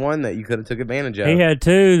he had one that you could have took advantage of. He had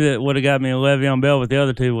 2 that would have got me a Le'Veon Bell, but the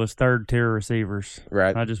other 2 was 3rd-tier receivers.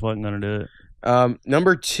 Right. I just wasn't going to do it.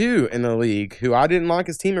 Number 2 in the league, who I didn't like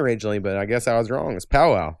his team originally, but I guess I was wrong, is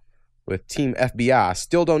Powwow with Team FBI.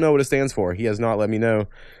 Still don't know what it stands for. He has not let me know.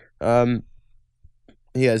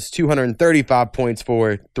 He has 235 points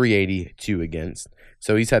for, 382 against.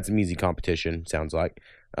 So he's had some easy competition, sounds like.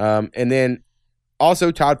 And then also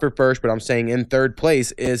tied for first, but I'm saying in 3rd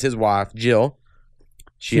place is his wife, Jill.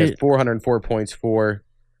 She has 404 points for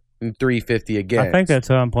and 350 against. I think that's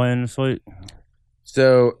how I'm playing this week.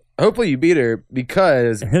 So hopefully you beat her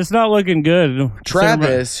because it's not looking good.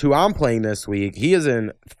 Travis, who I'm playing this week, he is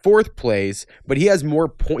in 4th place, but he has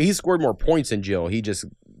more he scored more points than Jill. He just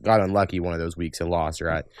got unlucky one of those weeks and lost,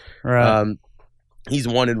 right? Right. He's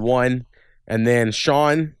 1-1. And then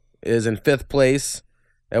Sean is in 5th place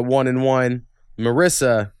at 1-1.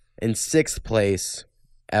 Marissa in 6th place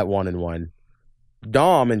at 1-1.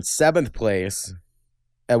 Dom in 7th place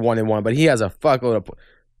at 1-1, but he has a fuckload of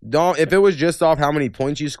Dom. If it was just off how many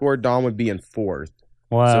points you scored, Dom would be in 4th.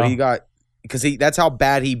 Wow. So he got that's how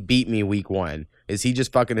bad he beat me week 1. Is he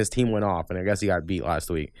just fucking his team went off, and I guess he got beat last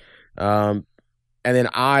week. And then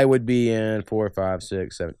I would be in 4, 5,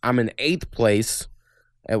 6, 7. I'm in 8th place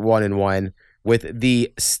at 1-1 with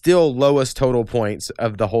the still lowest total points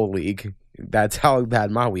of the whole league. That's how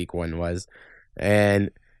bad my week 1 was.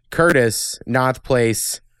 And Curtis, 9th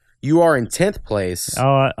place. You are in 10th place. Oh,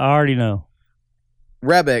 I already know.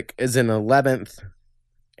 Rebick is in 11th.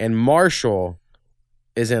 And Marshall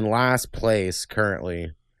is in last place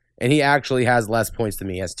currently. And he actually has less points than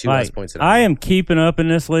me. He has 2 less points than me. I am keeping up in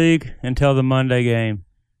this league until the Monday game.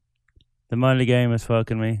 The Monday game is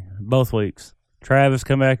fucking me both weeks. Travis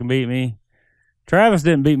come back and beat me. Travis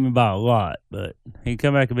didn't beat me by a lot, but he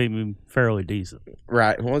come back and beat me fairly decent.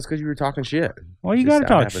 Right. Well, it's because you were talking shit. Well, you got to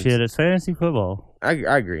talk shit. It's fantasy football. I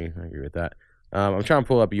agree. I agree with that. I'm trying to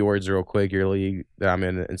pull up yours real quick, your league that I'm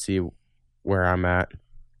in, and see where I'm at.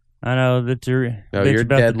 I know that you're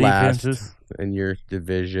dead last in your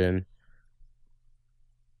division.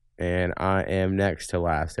 And I am next to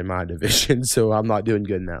last in my division, so I'm not doing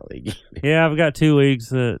good in that league. Yeah, I've got 2 leagues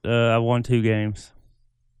that I won 2 games.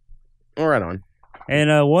 All right on.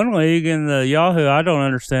 And one league in the Yahoo, I don't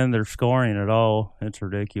understand their scoring at all. It's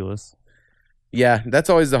ridiculous. Yeah,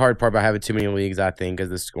 that's always the hard part about having too many leagues, I think,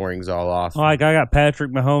 because the scoring's all off. Like, I got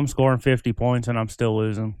Patrick Mahomes scoring 50 points, and I'm still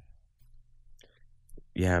losing.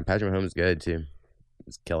 Yeah, Patrick Mahomes is good, too.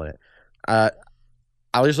 He's killing it.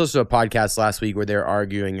 I just listened to a podcast last week where they were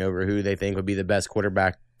arguing over who they think would be the best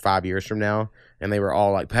quarterback 5 years from now, and they were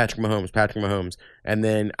all like, Patrick Mahomes. And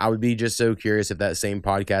then I would be just so curious if that same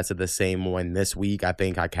podcast had the same one this week. I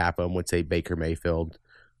think I cap them would say Baker Mayfield,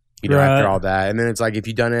 right. After all that. And then it's like, if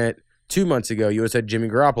you've done it 2 months ago, you would have said Jimmy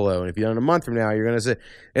Garoppolo. And if you done it a month from now, you're going to say,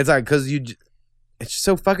 it's like, because it's just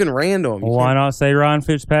so fucking random. Well, why not say Ryan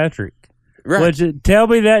Fitzpatrick? Right. Which, tell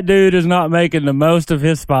me that dude is not making the most of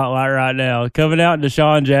his spotlight right now. Coming out in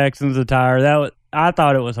Deshaun Jackson's attire, I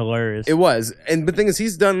thought it was hilarious. It was. And the thing is,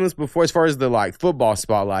 he's done this before as far as the like football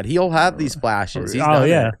spotlight. He'll have these flashes. He's done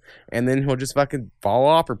it. And then he'll just fucking fall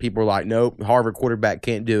off, or people are like, nope, Harvard quarterback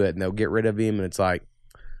can't do it. And they'll get rid of him. And it's like,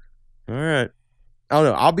 all right. I don't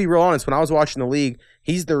know. I'll be real honest. When I was watching the league,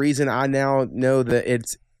 he's the reason I now know that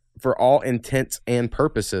it's for all intents and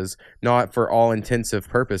purposes, not for all intensive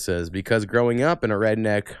purposes. Because growing up in a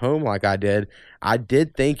redneck home like I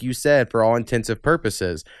did think you said for all intensive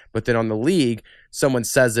purposes. But then on the league, someone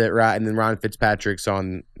says it right, and then Ryan Fitzpatrick's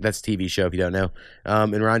on, that's a TV show if you don't know.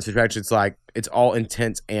 And Ryan Fitzpatrick's like, it's all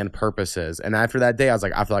intents and purposes. And after that day, I was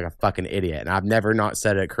like, I feel like a fucking idiot. And I've never not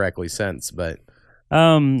said it correctly since. But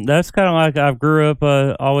that's kind of like I grew up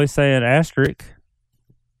always saying asterisk.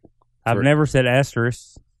 I've never said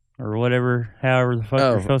asterisk. Or whatever, however the fuck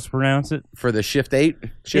you're supposed to pronounce it. For the Shift 8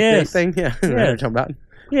 thing? Yeah. Yes. What you're talking about?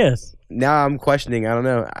 Yes. Now I'm questioning. I don't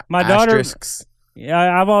know. My Asterisks. daughter.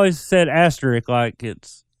 Yeah, I've always said asterisk like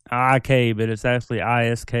it's IK, but it's actually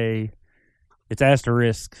ISK. It's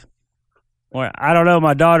asterisk. Well, I don't know.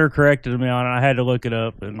 My daughter corrected me on it. I had to look it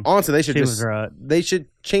up. And honestly, they should was right. They should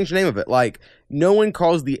change the name of it. Like, no one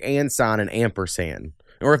calls the and sign an ampersand.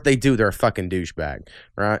 Or if they do, they're a fucking douchebag.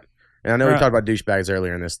 Right? And I know we talked about douchebags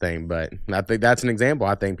earlier in this thing, but I think that's an example.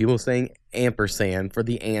 I think people saying ampersand for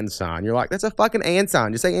the and sign. You're like, that's a fucking and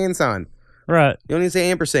sign. Just say and sign. Right. You don't need to say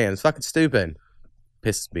ampersand. It's fucking stupid.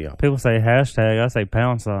 Pisses me off. People say hashtag. I say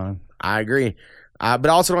pound sign. I agree. But I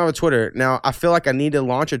also don't have a Twitter. Now, I feel like I need to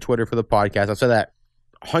launch a Twitter for the podcast. I've said that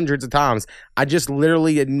hundreds of times. I just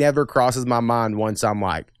literally, it never crosses my mind once I'm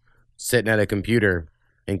like sitting at a computer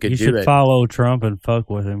and could do it. You should follow Trump and fuck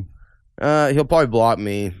with him. He'll probably block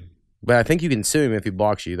me. But I think you can sue him if he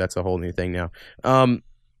blocks you. That's a whole new thing now. I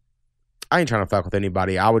ain't trying to fuck with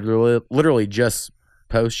anybody. I would literally just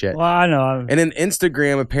post shit. Well, I know. And then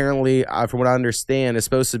Instagram, apparently, from what I understand, is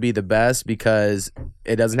supposed to be the best because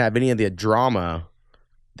it doesn't have any of the drama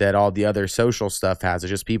that all the other social stuff has. It's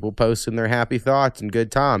just people posting their happy thoughts and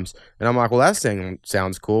good times. And I'm like, well, that thing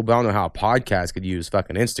sounds cool, but I don't know how a podcast could use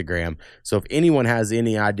fucking Instagram. So if anyone has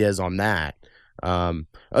any ideas on that,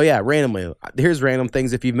 oh yeah, randomly. Here's random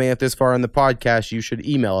things. If you've made it this far in the podcast, you should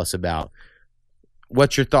email us about.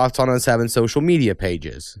 What's your thoughts on us having social media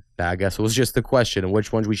pages? That I guess was just the question of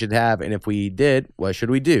which ones we should have, and if we did, what should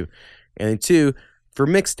we do? And then 2, for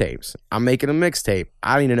mixtapes. I'm making a mixtape.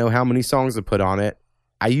 I don't even know how many songs to put on it.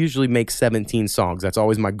 I usually make 17 songs. That's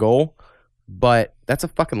always my goal, but that's a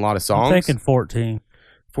fucking lot of songs. I'm thinking 14.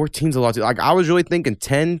 14's a lot. Like I was really thinking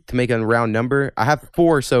 10 to make a round number. I have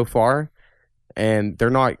 4 so far. And they're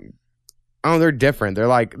not, they're different. They're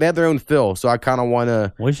like, they have their own feel. So I kind of want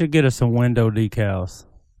to. We should get us some window decals.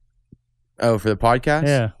 Oh, for the podcast?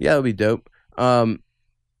 Yeah. Yeah, that'd be dope. I'm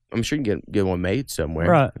sure you can get one made somewhere.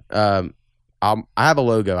 Right. I have a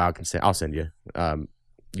logo I'll send you. You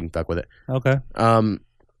can fuck with it. Okay.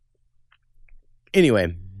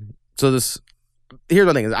 Anyway, so here's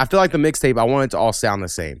the thing. I feel like the mixtape, I want it to all sound the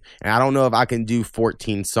same. And I don't know if I can do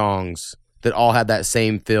 14 songs that all have that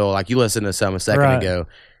same feel. Like you listened to some a second ago,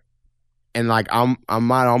 and like I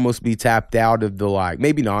might almost be tapped out of the like,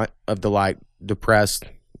 maybe not of the like depressed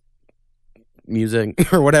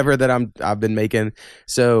music or whatever that I've been making.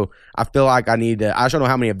 So I feel like I need to. I just don't know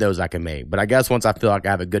how many of those I can make, but I guess once I feel like I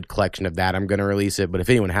have a good collection of that, I'm gonna release it. But if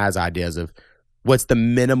anyone has ideas of what's the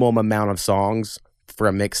minimum amount of songs for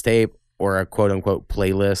a mixtape or a quote unquote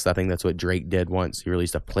playlist, I think that's what Drake did once. He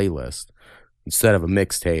released a playlist instead of a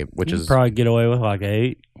mixtape, which is probably get away with like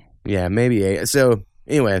 8. Yeah, maybe 8. So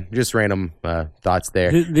anyway, just random thoughts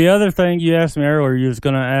there. The other thing you asked me earlier, you was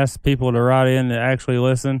going to ask people to write in to actually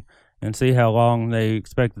listen and see how long they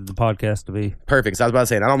expected the podcast to be. Perfect. So I was about to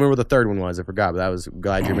say, and I don't remember what the third one was. I forgot, but I was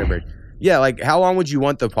glad you remembered. Yeah, like how long would you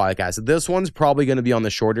want the podcast? This one's probably going to be on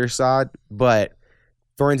the shorter side, but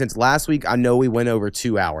for instance, last week I know we went over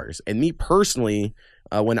 2 hours, and me personally.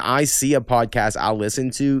 When I see a podcast I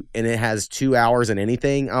listen to and it has 2 hours and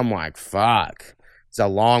anything, I'm like, fuck, it's a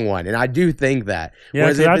long one. And I do think that. Yeah,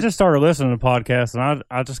 because I just started listening to podcasts and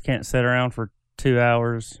I just can't sit around for 2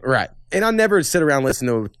 hours. Right. And I never sit around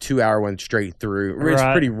listening to a 2 hour one straight through. It's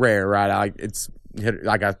pretty rare, right? It's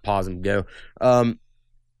like I pause and go.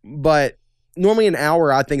 But normally an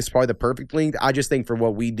hour I think is probably the perfect length. I just think for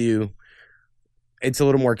what we do, it's a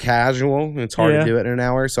little more casual. It's hard to do it in an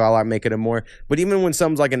hour, so I like making it more. But even when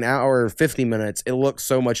something's like an hour or 50 minutes, it looks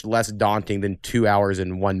so much less daunting than 2 hours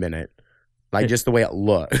and 1 minute. like just the way it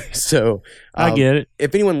looks. So I get it.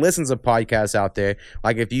 If anyone listens to podcasts out there,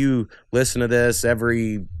 like if you listen to this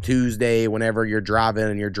every Tuesday whenever you're driving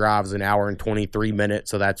and your drive's an hour and 23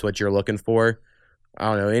 minutes, so that's what you're looking for.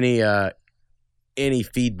 I don't know, any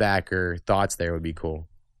feedback or thoughts there would be cool.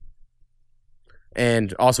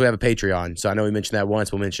 And also we have a Patreon. So I know we mentioned that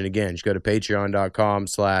once, we'll mention it again. Just go to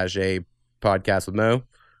patreon.com/a podcast with Mo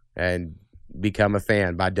and become a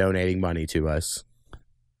fan by donating money to us.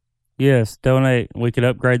 Yes, donate. We could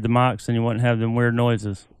upgrade the mics and you wouldn't have them weird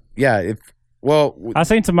noises. Yeah, I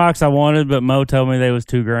seen some mics I wanted, but Mo told me they was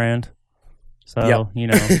 $2,000. So, Yep.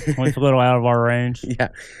 It's a little out of our range.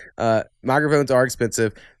 Yeah. Microphones are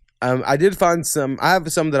expensive. I did find I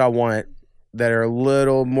have some that I want that are a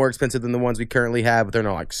little more expensive than the ones we currently have, but they're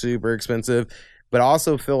not like super expensive. But I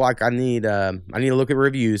also feel like I need to look at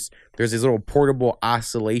reviews. There's these little portable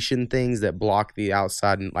isolation things that block the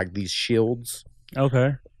outside and like these shields.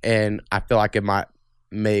 Okay. And I feel like it might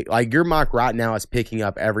make, like, your mic right now is picking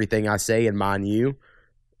up everything I say and mine you,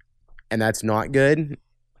 and that's not good.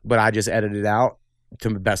 But I just edited it out to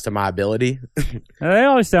the best of my ability. They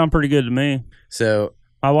always sound pretty good to me. So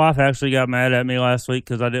my wife actually got mad at me last week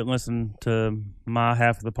because I didn't listen to my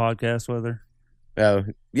half of the podcast with her. Oh,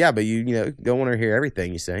 yeah, but you don't want to hear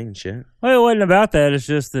everything you say and shit. Well, it wasn't about that. It's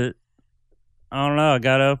just that, I don't know, I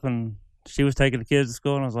got up and she was taking the kids to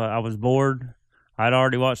school and I was bored. I'd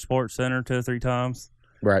already watched Sports Center 2 or 3 times.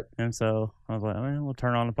 Right. And so I was like, man, we'll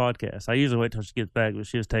turn on the podcast. I usually wait till she gets back, but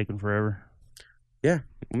she was taking forever. Yeah.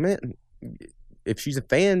 Man, if she's a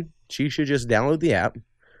fan, she should just download the app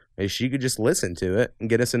and she could just listen to it and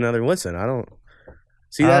get us another listen. I don't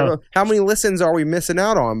see that. How many listens are we missing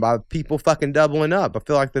out on by people fucking doubling up? I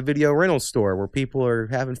feel like the video rental store where people are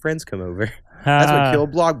having friends come over. That's what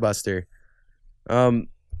killed Blockbuster. All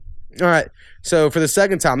right. So for the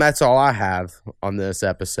second time, that's all I have on this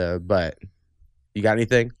episode. But you got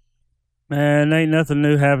anything? Man, ain't nothing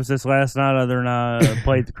new happened since last night other than I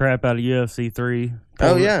played the crap out of UFC 3.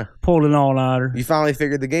 Pulled an all-nighter. You finally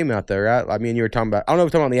figured the game out, though, right? I mean, you were talking about, I don't know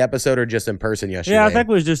if you're talking about the episode or just in person yesterday. Yeah, I think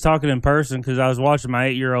we was just talking in person because I was watching my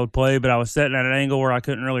 8-year-old play, but I was sitting at an angle where I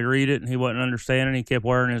couldn't really read it, and he wasn't understanding. He kept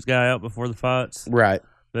wearing his guy out before the fights. Right.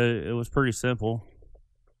 But it was pretty simple.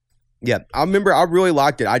 Yeah, I remember I really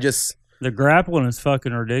liked it. The grappling is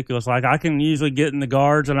fucking ridiculous. Like, I can usually get in the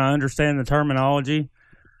guards and I understand the terminology.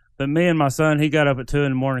 But me and my son, he got up at 2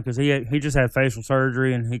 in the morning because he just had facial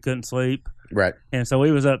surgery and he couldn't sleep. Right. And so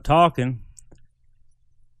he was up talking.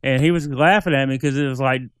 And he was laughing at me because it was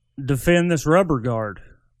like, defend this rubber guard.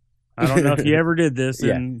 I don't know if you ever did this.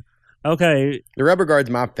 Yeah. And okay. The rubber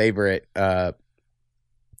guard's my favorite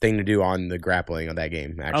thing to do on the grappling of that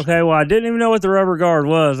game, actually. Okay, well, I didn't even know what the rubber guard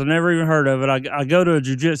was. I never even heard of it. I go to a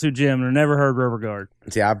jiu-jitsu gym and I never heard rubber guard.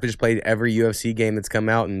 See, I've just played every UFC game that's come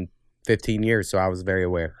out in 15 years, so I was very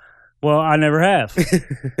aware. Well, I never have.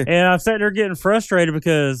 And I'm sitting there getting frustrated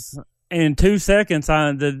because in 2 seconds,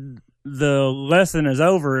 the lesson is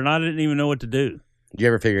over and I didn't even know what to do. Did you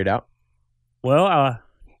ever figure it out? Well,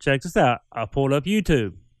 check this out. I pulled up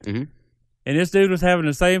YouTube. Mm-hmm. And this dude was having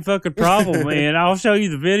the same fucking problem, and I'll show you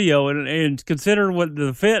the video. And consider what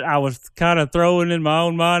the fit I was kind of throwing in my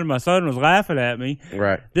own mind, and my son was laughing at me.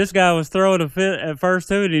 Right. This guy was throwing a fit at first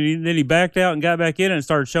too, and then he backed out and got back in and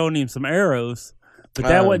started showing him some arrows. But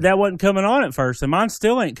that wasn't coming on at first, and mine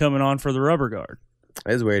still ain't coming on for the rubber guard.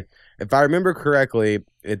 That is weird. If I remember correctly,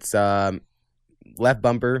 it's left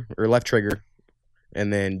bumper or left trigger,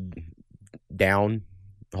 and then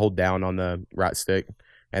hold down on the right stick.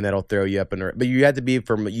 And that'll throw you up but you have to be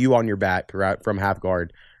from you on your back, right, from half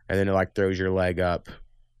guard, and then it like throws your leg up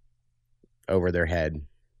over their head,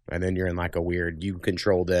 and then you're in like a weird. You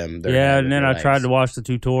control them. Yeah, and then I tried to watch the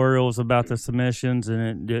tutorials about the submissions, and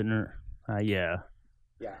it didn't. Yeah.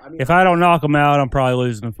 I mean, if I don't knock them out, I'm probably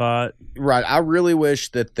losing the fight. Right. I really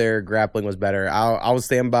wish that their grappling was better. I would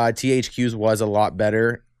stand by. THQ's was a lot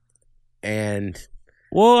better, and.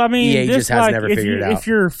 Well, I mean, EA just has never figured it out. If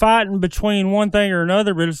you're fighting between one thing or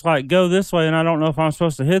another, but it's like, go this way, and I don't know if I'm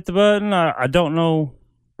supposed to hit the button. I don't know.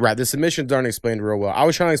 Right, the submissions aren't explained real well. I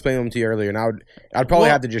was trying to explain them to you earlier, and I'd probably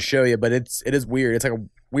have to just show you, but it is weird. It's like a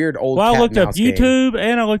weird old cat I looked and up mouse YouTube, game.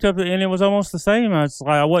 and I looked up, and it was almost the same. It's like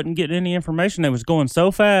I wasn't getting any information. They was going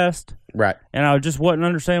so fast. Right. And I just wasn't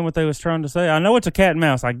understanding what they was trying to say. I know it's a cat and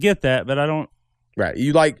mouse. I get that, but I don't. Right.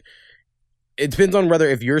 It depends on whether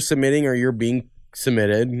if you're submitting or you're being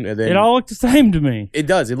submitted, and then it all looked the same to me. It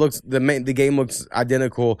does. It looks the game looks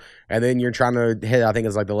identical, and then you're trying to hit. I think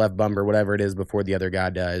it's like the left bumper, whatever it is, before the other guy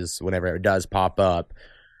does. Whenever it does pop up,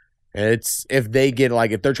 and it's if they're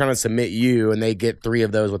trying to submit you and they get 3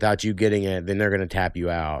 of those without you getting it, then they're gonna tap you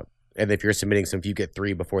out. And if you're submitting some, if you get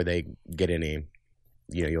 3 before they get any,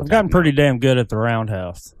 you'll I've gotten pretty damn good at the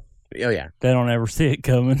roundhouse. Oh, yeah. They don't ever see it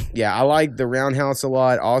coming. Yeah, I like the roundhouse a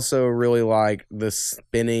lot. Also, really like the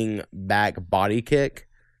spinning back body kick.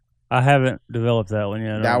 I haven't developed that one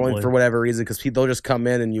yet. That one, for whatever reason, because they'll just come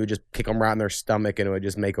in and you would just kick them right in their stomach and it would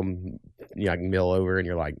just make them, mill over and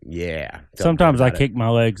you're like, yeah. Sometimes I kick my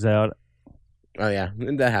legs out. Oh, yeah.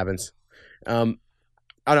 That happens. I don't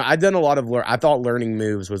know. I've done a lot of I thought learning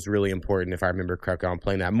moves was really important, if I remember correctly, on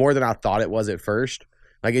playing that. More than I thought it was at first.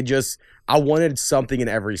 Like, I wanted something in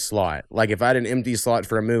every slot. Like, if I had an empty slot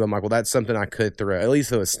for a move, I'm like, well, that's something I could throw. At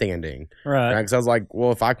least it was standing. Right. Because I was like,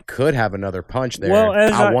 well, if I could have another punch there,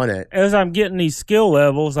 I want it. As I'm getting these skill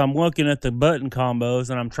levels, I'm looking at the button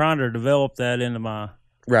combos, and I'm trying to develop that into my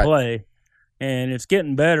play. And it's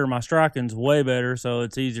getting better. My striking's way better, so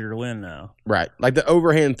it's easier to win now. Right. Like, the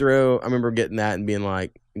overhand throw, I remember getting that and being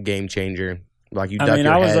like, game changer. Like, you duck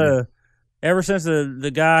your head. Ever since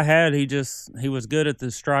the guy I had, he was good at the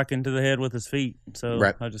striking to the head with his feet. So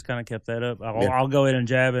I just kind of kept that up. I'll go in and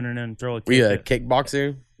jab it and then throw a kick. Were you a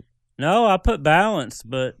kickboxer? No, I put balance,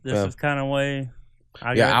 but this is kind of way.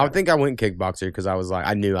 I think I went kickboxer because I was like,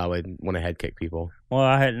 I knew I would want to head kick people. Well,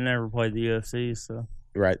 I hadn't never played the UFC, so.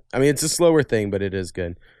 Right. I mean, it's a slower thing, but it is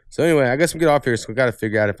good. So anyway, I guess we get off here. So we got to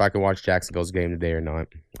figure out if I can watch Jacksonville's game today or not.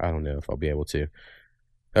 I don't know if I'll be able to.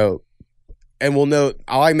 Oh. And we'll note,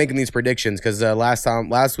 I like making these predictions because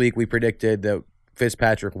last week we predicted that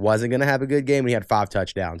Fitzpatrick wasn't going to have a good game and he had 5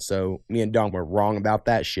 touchdowns. So me and Dom were wrong about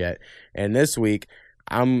that shit. And this week,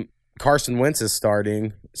 Carson Wentz is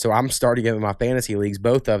starting, so I'm starting him in my fantasy leagues,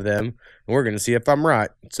 both of them, and we're going to see if I'm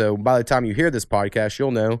right. So by the time you hear this podcast,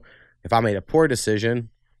 you'll know if I made a poor decision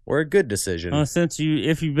or a good decision.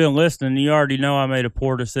 If you've been listening, you already know I made a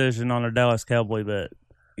poor decision on a Dallas Cowboy bet.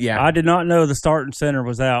 Yeah, I did not know the starting center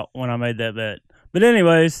was out when I made that bet. But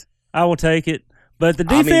anyways, I will take it. But the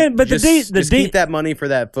defense, keep that money for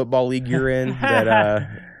that football league you're in.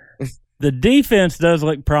 The defense does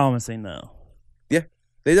look promising, though. Yeah,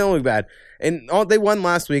 they don't look bad, and they won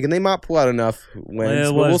last week, and they might pull out enough wins.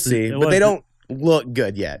 But we'll see. But they don't look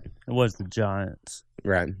good yet. It was the Giants,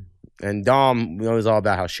 right? And Dom knows all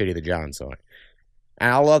about how shitty the Giants are.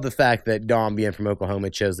 And I love the fact that Dom, being from Oklahoma,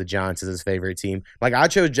 chose the Giants as his favorite team. Like, I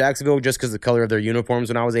chose Jacksonville just because of the color of their uniforms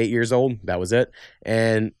when I was 8 years old. That was it.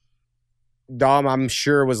 And Dom, I'm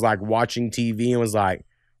sure, was, like, watching TV and was like,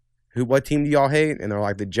 what team do y'all hate? And they're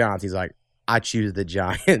like, the Giants. He's like, I choose the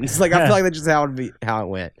Giants. Like, I feel like that's just how it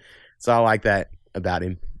went. So I like that about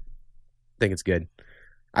him. I think it's good.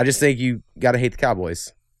 I just think you got to hate the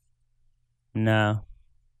Cowboys. No.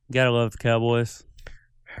 Got to love the Cowboys.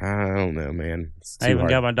 I don't know, man. I even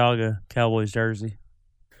got my dog a Cowboys jersey.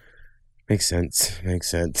 Makes sense.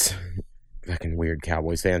 Fucking weird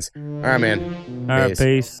Cowboys fans. All right, man. All right,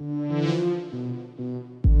 peace.